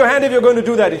 Raise your hand if you're going to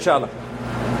do that, inshallah.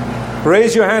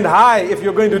 Raise your hand high if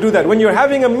you're going to do that. When you're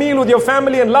having a meal with your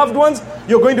family and loved ones,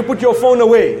 you're going to put your phone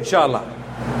away, inshallah.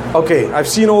 Okay, I've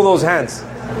seen all those hands.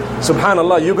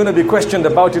 Subhanallah, you're going to be questioned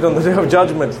about it on the Day of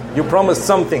Judgment. You promised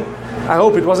something. I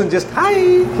hope it wasn't just, hi,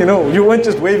 you weren't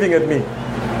just waving at me.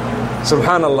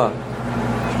 Subhanallah.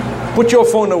 Put your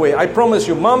phone away. I promise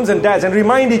you, moms and dads, and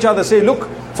remind each other, say, look,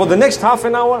 for the next half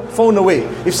an hour, phone away.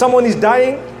 If someone is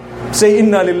dying, say,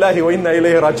 Inna lillahi wa inna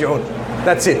ilayhi raji'un.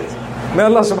 That's it. May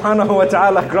Allah subhanahu wa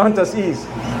ta'ala grant us ease.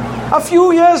 A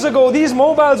few years ago, these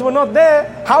mobiles were not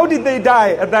there. How did they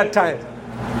die at that time?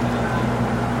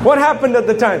 What happened at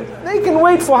the time? They can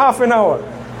wait for half an hour.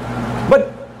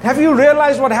 But have you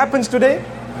realized what happens today?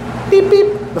 Beep,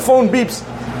 beep. The phone beeps.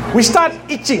 We start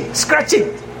itching,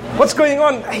 scratching. What's going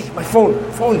on? Hey, my phone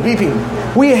beeping.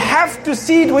 We have to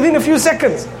see it within a few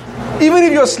seconds. Even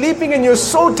if you're sleeping and you're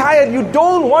so tired, you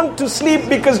don't want to sleep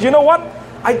because you know what?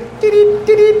 I did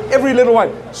it every little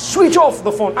while. Switch off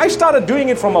the phone. I started doing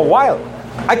it from a while.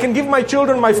 I can give my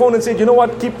children my phone and say, you know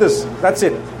what? Keep this. That's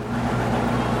it.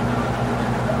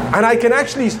 And I can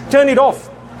actually turn it off.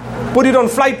 Put it on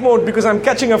flight mode because I'm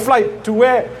catching a flight to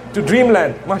where? To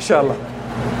Dreamland. MashaAllah.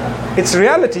 It's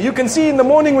reality. You can see in the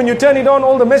morning when you turn it on,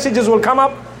 all the messages will come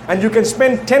up and you can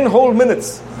spend 10 whole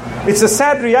minutes. It's a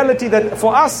sad reality that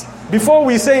for us, before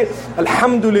we say,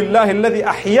 Alhamdulillah alladhi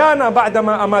ahyana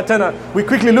ba'dama amatana, we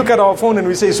quickly look at our phone and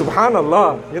we say,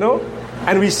 Subhanallah,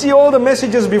 and we see all the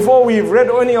messages before we've read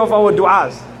any of our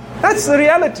du'as. That's the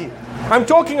reality. I'm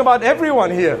talking about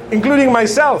everyone here, including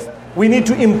myself. We need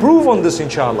to improve on this,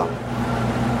 inshallah.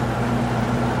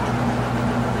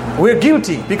 We're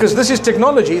guilty because this is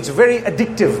technology. It's very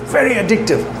addictive, very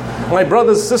addictive. My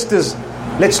brothers, sisters,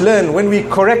 let's learn when we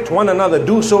correct one another,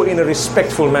 do so in a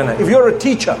respectful manner. If you're a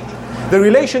teacher, the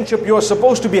relationship you're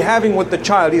supposed to be having with the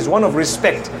child is one of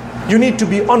respect. You need to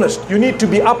be honest. You need to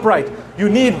be upright. You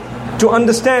need to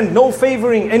understand no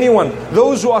favoring anyone.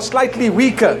 Those who are slightly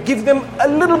weaker, give them a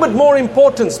little bit more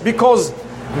importance because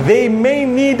they may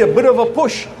need a bit of a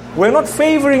push. We're not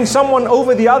favoring someone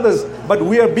over the others, but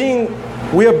we are being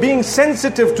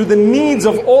sensitive to the needs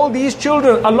of all these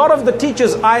children. A lot of the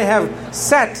teachers I have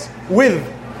sat with,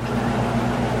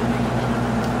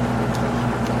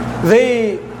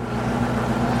 they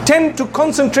tend to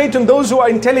concentrate on those who are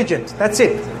intelligent. That's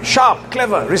it. Sharp,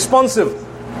 clever, responsive.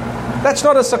 That's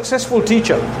not a successful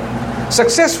teacher.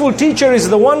 Successful teacher is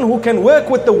the one who can work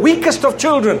with the weakest of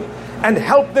children and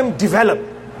help them develop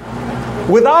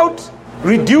without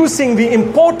reducing the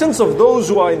importance of those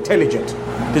who are intelligent.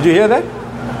 Did you hear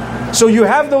that? So you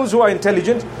have those who are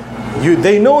intelligent.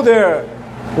 They know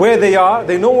where they are.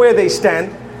 They know where they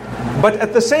stand. But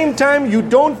at the same time, you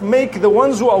don't make the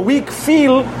ones who are weak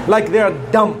feel like they are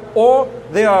dumb or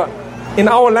they are, in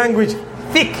our language,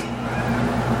 thick.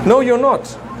 No, you're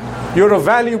not. You're a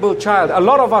valuable child. A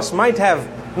lot of us might have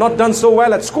not done so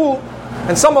well at school,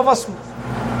 and some of us,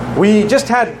 we just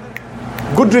had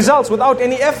good results without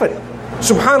any effort.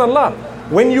 Subhanallah.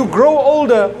 When you grow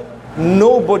older,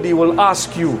 nobody will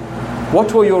ask you,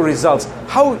 what were your results?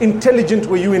 How intelligent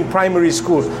were you in primary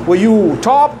school? Were you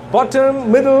top,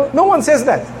 bottom, middle? No one says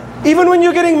that. Even when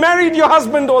you're getting married, your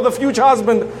husband or the future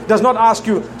husband does not ask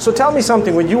you, so tell me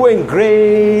something, when you were in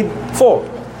grade 4,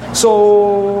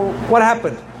 so what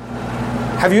happened?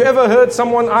 Have you ever heard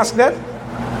someone ask that?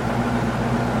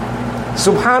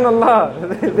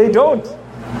 Subhanallah, they don't.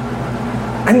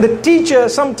 And the teacher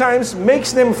sometimes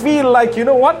makes them feel like, you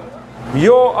know what?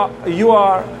 You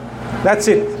are, that's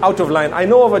it, out of line. I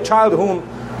know of a child whom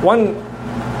one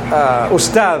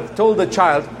ustad told the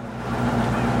child,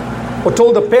 or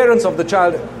told the parents of the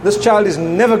child, this child is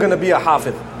never going to be a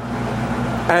hafiz.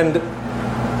 And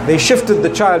they shifted the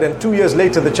child, and 2 years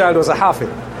later the child was a hafiz.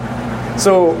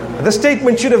 So the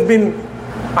statement should have been,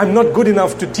 I'm not good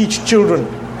enough to teach children.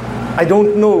 I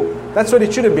don't know. That's what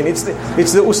it should have been. It's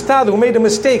the ustad who made a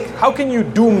mistake. How can you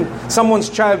doom someone's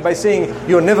child by saying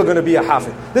you're never going to be a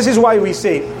hafiz? This is why we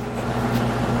say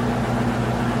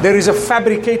there is a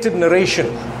fabricated narration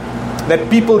that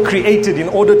people created in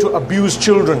order to abuse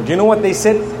children. Do you know what they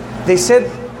said?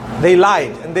 They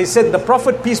lied. And they said, the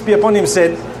Prophet, peace be upon him,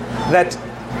 said that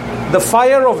the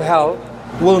fire of hell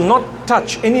will not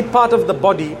touch any part of the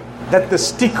body that the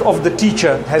stick of the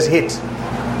teacher has hit.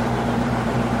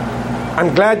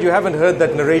 I'm glad you haven't heard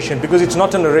that narration, because it's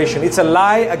not a narration. It's a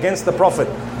lie against the Prophet,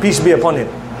 peace be upon him.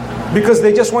 Because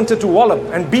they just wanted to wallop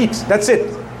and beat. That's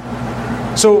it.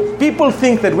 So people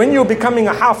think that when you're becoming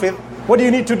a hafiz, what do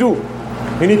you need to do?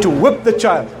 You need to whip the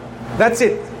child. That's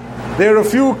it. There are a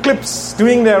few clips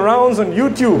doing their rounds on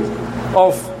YouTube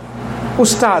of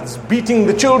ustads beating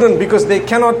the children because they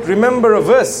cannot remember a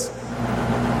verse.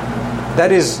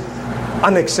 That is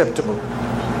unacceptable.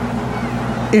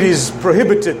 It is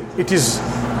prohibited. It is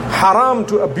haram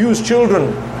to abuse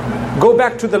children. Go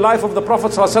back to the life of the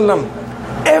Prophet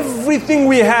ﷺ. Everything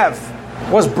we have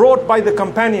was brought by the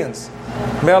companions.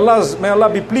 May Allah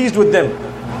be pleased with them.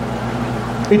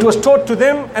 It was taught to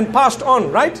them and passed on,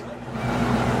 right?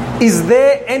 Is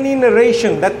there any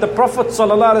narration that the Prophet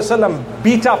ﷺ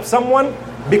beat up someone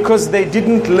because they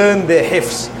didn't learn their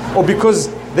hifz, or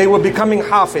because they were becoming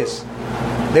hafiz?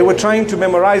 They were trying to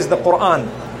memorize the Quran,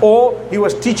 or he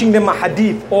was teaching them a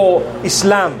hadith or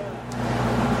Islam.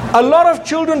 A lot of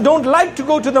children don't like to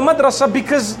go to the madrasa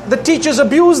because the teachers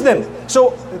abuse them.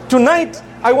 So tonight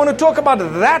I want to talk about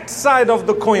that side of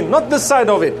the coin, not this side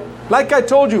of it. Like I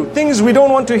told you, things we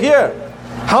don't want to hear.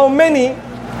 How many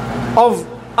of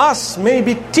us may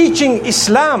be teaching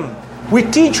Islam? We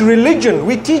teach religion,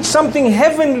 we teach something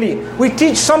heavenly, we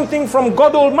teach something from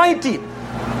God Almighty.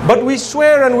 But we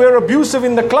swear and we're abusive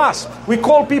in the class. We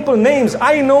call people names.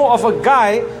 I know of a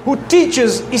guy who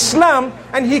teaches Islam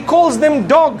and he calls them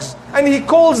dogs, and he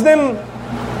calls them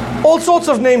all sorts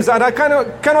of names that I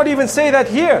cannot even say that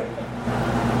here.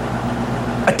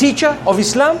 A teacher of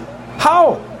Islam?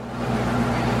 How?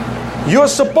 You're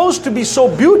supposed to be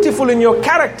so beautiful in your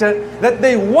character that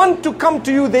they want to come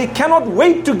to you, they cannot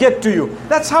wait to get to you.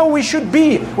 That's how we should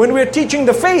be when we're teaching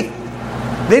the faith.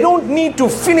 They don't need to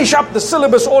finish up the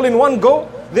syllabus all in one go.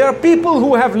 There are people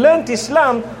who have learnt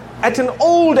Islam at an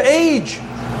old age.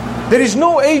 There is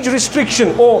no age restriction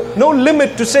or no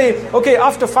limit to say, okay,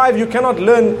 after 5 you cannot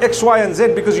learn X, Y and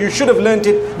Z because you should have learnt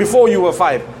it before you were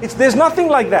 5. There's nothing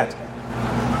like that.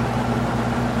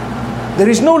 There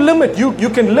is no limit. You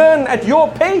can learn at your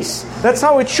pace. That's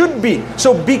how it should be.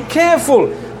 So be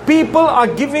careful. People are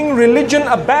giving religion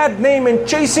a bad name and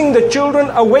chasing the children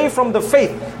away from the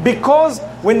faith, because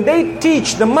when they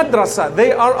teach the madrasa,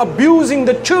 they are abusing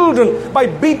the children by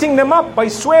beating them up, by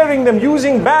swearing them,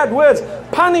 using bad words,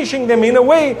 punishing them in a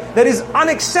way that is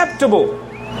unacceptable.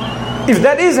 If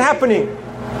that is happening,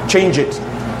 change it.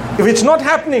 If it's not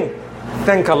happening,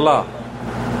 thank Allah.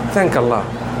 Thank Allah.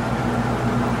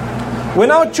 When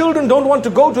our children don't want to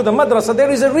go to the madrasa, there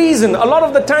is a reason. A lot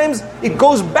of the times it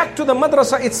goes back to the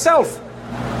madrasa itself.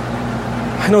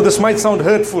 I know this might sound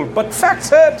hurtful, but facts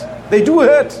hurt. They do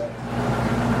hurt.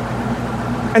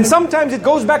 And sometimes it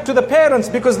goes back to the parents,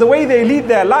 because the way they lead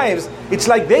their lives, it's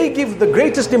like they give the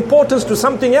greatest importance to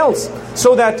something else.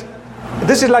 So that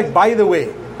this is like by the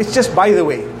way. It's just by the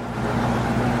way.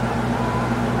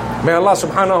 May Allah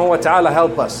subhanahu wa ta'ala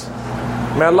help us.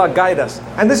 May Allah guide us.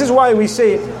 And this is why we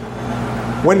say,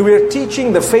 when we are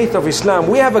teaching the faith of Islam,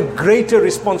 we have a greater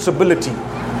responsibility.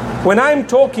 When I'm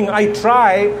talking, I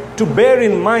try to bear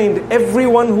in mind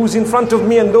everyone who's in front of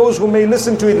me and those who may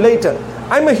listen to it later.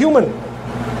 I'm a human.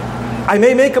 I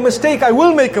may make a mistake. I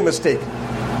will make a mistake.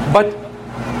 But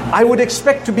I would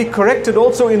expect to be corrected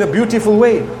also in a beautiful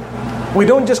way. We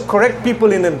don't just correct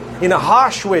people in a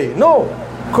harsh way. No,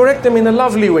 correct them in a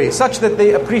lovely way, such that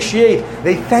they appreciate,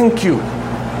 they thank you.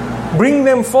 Bring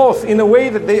them forth in a way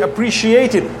that they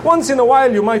appreciate it. Once in a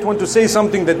while you might want to say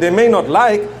something that they may not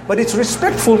like, but it's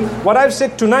respectful. What I've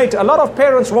said tonight, a lot of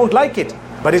parents won't like it,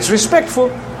 but it's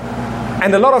respectful.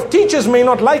 And a lot of teachers may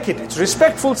not like it. It's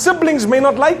respectful. Siblings may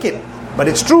not like it, but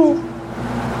it's true.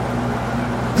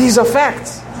 These are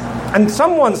facts. And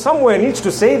someone somewhere needs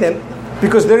to say them,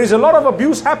 because there is a lot of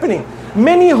abuse happening.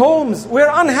 Many homes,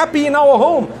 we're unhappy in our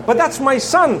home, but that's my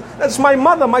son, that's my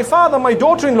mother, my father, my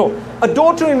daughter-in-law. A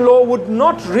daughter-in-law would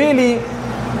not really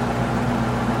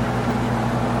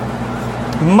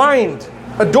mind.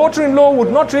 A daughter-in-law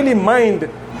would not really mind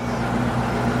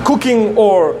cooking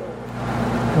or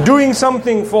doing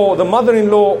something for the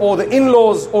mother-in-law or the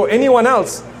in-laws or anyone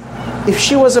else if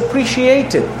she was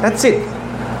appreciated. That's it.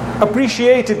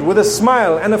 Appreciated with a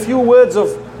smile and a few words of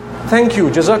thank you,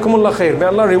 Jazakumullah khair, may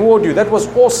Allah reward you, that was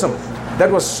awesome, that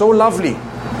was so lovely.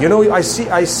 You know, I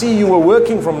see you were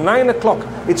working from 9 o'clock,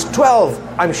 it's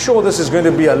 12, I'm sure this is going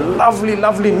to be a lovely,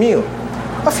 lovely meal.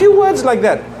 A few words like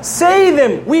that. Say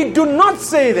them. We do not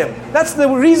say them. That's the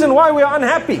reason why we are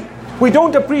unhappy. We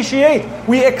don't appreciate.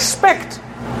 We expect.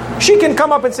 She can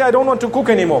come up and say, I don't want to cook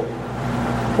anymore.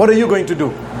 What are you going to do?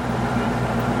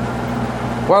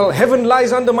 Well, heaven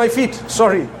lies under my feet.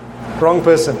 Sorry, wrong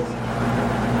person.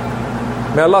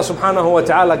 May Allah subhanahu wa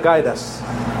ta'ala guide us.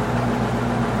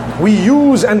 We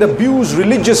use and abuse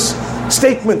religious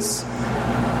statements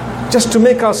just to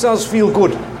make ourselves feel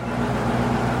good.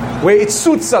 Where it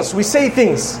suits us, we say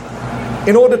things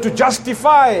in order to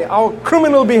justify our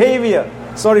criminal behavior.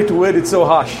 Sorry to word it so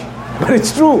harsh, but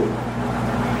it's true.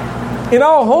 In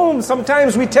our homes,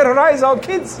 sometimes we terrorize our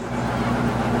kids.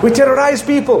 We terrorize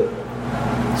people.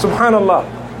 Subhanallah.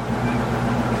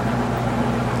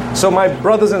 So my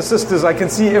brothers and sisters, I can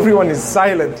see everyone is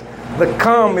silent. The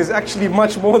calm is actually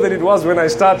much more than it was when I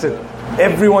started.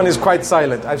 Everyone is quite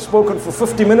silent. I've spoken for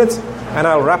 50 minutes and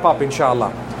I'll wrap up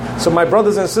inshallah. So my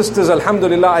brothers and sisters,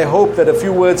 alhamdulillah, I hope that a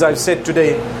few words I've said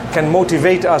today can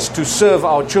motivate us to serve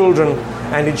our children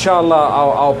and inshallah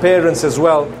our parents as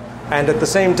well. And at the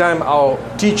same time our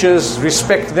teachers,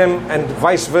 respect them, and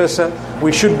vice versa.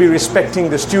 We should be respecting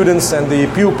the students and the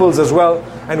pupils as well.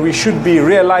 And we should be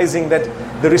realizing that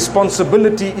the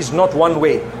responsibility is not one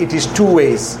way, it is two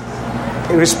ways.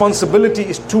 Responsibility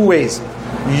is two ways.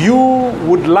 You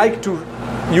would like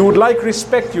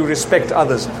respect, you respect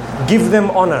others. Give them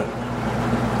honor.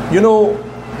 You know,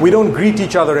 we don't greet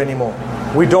each other anymore.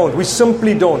 We don't. We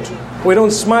simply don't. We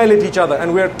don't smile at each other,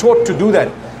 and we are taught to do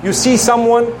that. You see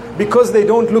someone, because they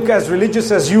don't look as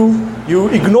religious as you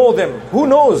ignore them. Who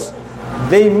knows?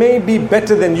 They may be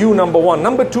better than you, number one.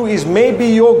 Number two is maybe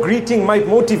your greeting might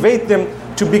motivate them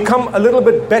to become a little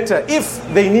bit better if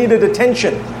they needed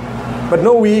attention. But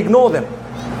no, we ignore them.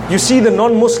 You see the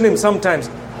non-Muslims sometimes.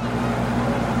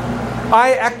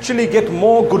 I actually get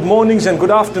more good mornings and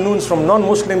good afternoons from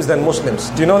non-Muslims than Muslims.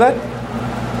 Do you know that?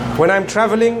 When I'm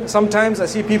traveling, sometimes I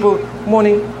see people,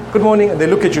 morning, good morning, and they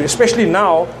look at you. Especially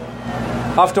now,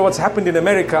 after what's happened in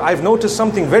America, I've noticed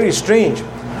something very strange.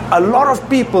 A lot of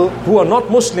people who are not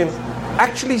Muslim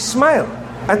actually smile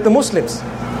at the Muslims.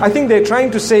 I think they're trying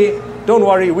to say, don't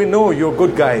worry, we know you're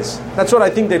good guys. That's what I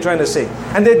think they're trying to say.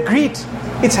 And they greet.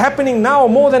 It's happening now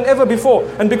more than ever before.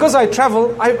 And because I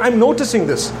travel, I'm noticing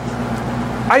this.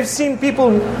 I've seen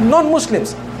people,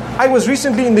 non-Muslims. I was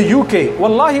recently in the UK.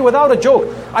 Wallahi, without a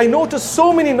joke. I noticed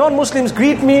so many non-Muslims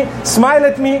greet me, smile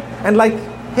at me, and like,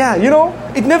 yeah, you know,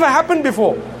 it never happened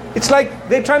before. It's like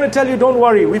they're trying to tell you, don't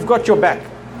worry, we've got your back.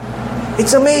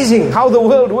 It's amazing how the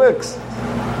world works.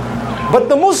 But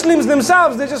the Muslims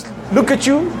themselves, they just look at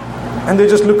you and they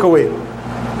just look away.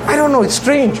 I don't know, it's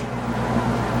strange.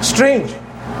 Strange.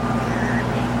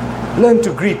 Learn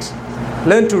to greet.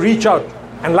 Learn to reach out.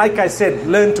 And like I said,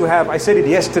 learn to have, I said it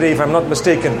yesterday if I'm not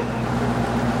mistaken,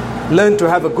 learn to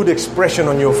have a good expression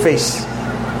on your face.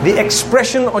 The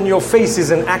expression on your face is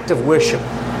an act of worship.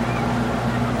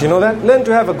 Do you know that? Learn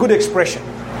to have a good expression.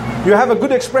 You have a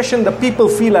good expression, the people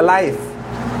feel alive.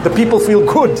 The people feel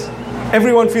good.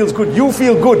 Everyone feels good. You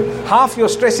feel good. Half your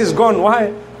stress is gone.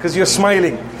 Why? Because you're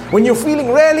smiling. When you're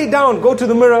feeling really down, go to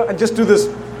the mirror and just do this.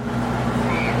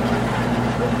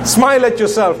 Smile at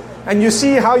yourself. And you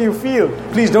see how you feel.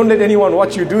 Please don't let anyone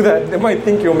watch you do that. They might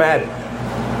think you're mad.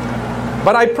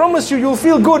 But I promise you, you'll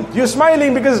feel good. You're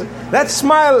smiling because that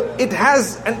smile, it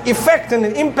has an effect and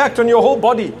an impact on your whole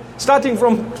body. Starting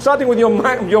with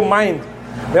your mind.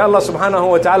 May Allah subhanahu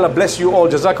wa ta'ala bless you all.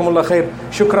 Jazakumullah khair.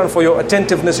 Shukran for your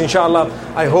attentiveness, inshallah.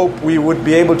 I hope we would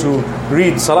be able to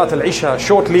read Salat al-Isha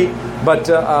shortly. But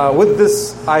with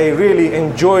this, I really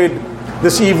enjoyed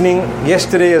this evening,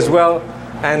 yesterday as well.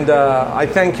 And I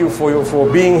thank you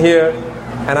for being here.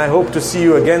 And I hope to see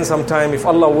you again sometime if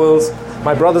Allah wills.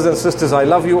 My brothers and sisters, I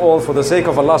love you all for the sake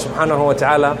of Allah subhanahu wa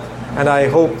ta'ala. And I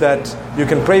hope that you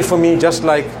can pray for me just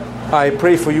like I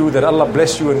pray for you, that Allah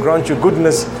bless you and grant you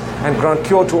goodness and grant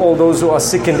cure to all those who are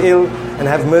sick and ill, and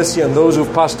have mercy on those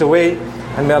who've passed away.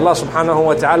 And may Allah subhanahu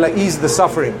wa ta'ala ease the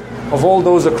suffering of all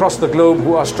those across the globe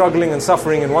who are struggling and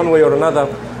suffering in one way or another.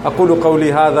 أقول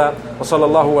قولي هذا وصلى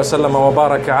الله وسلم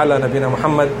وبارك على نبينا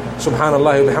محمد سبحان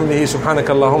الله وبحمده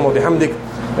سبحانك اللهم وبحمدك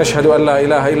نشهد أن لا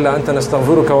إله إلا أنت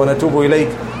نستغفرك ونتوب إليك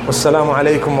والسلام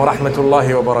عليكم ورحمة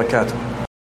الله وبركاته.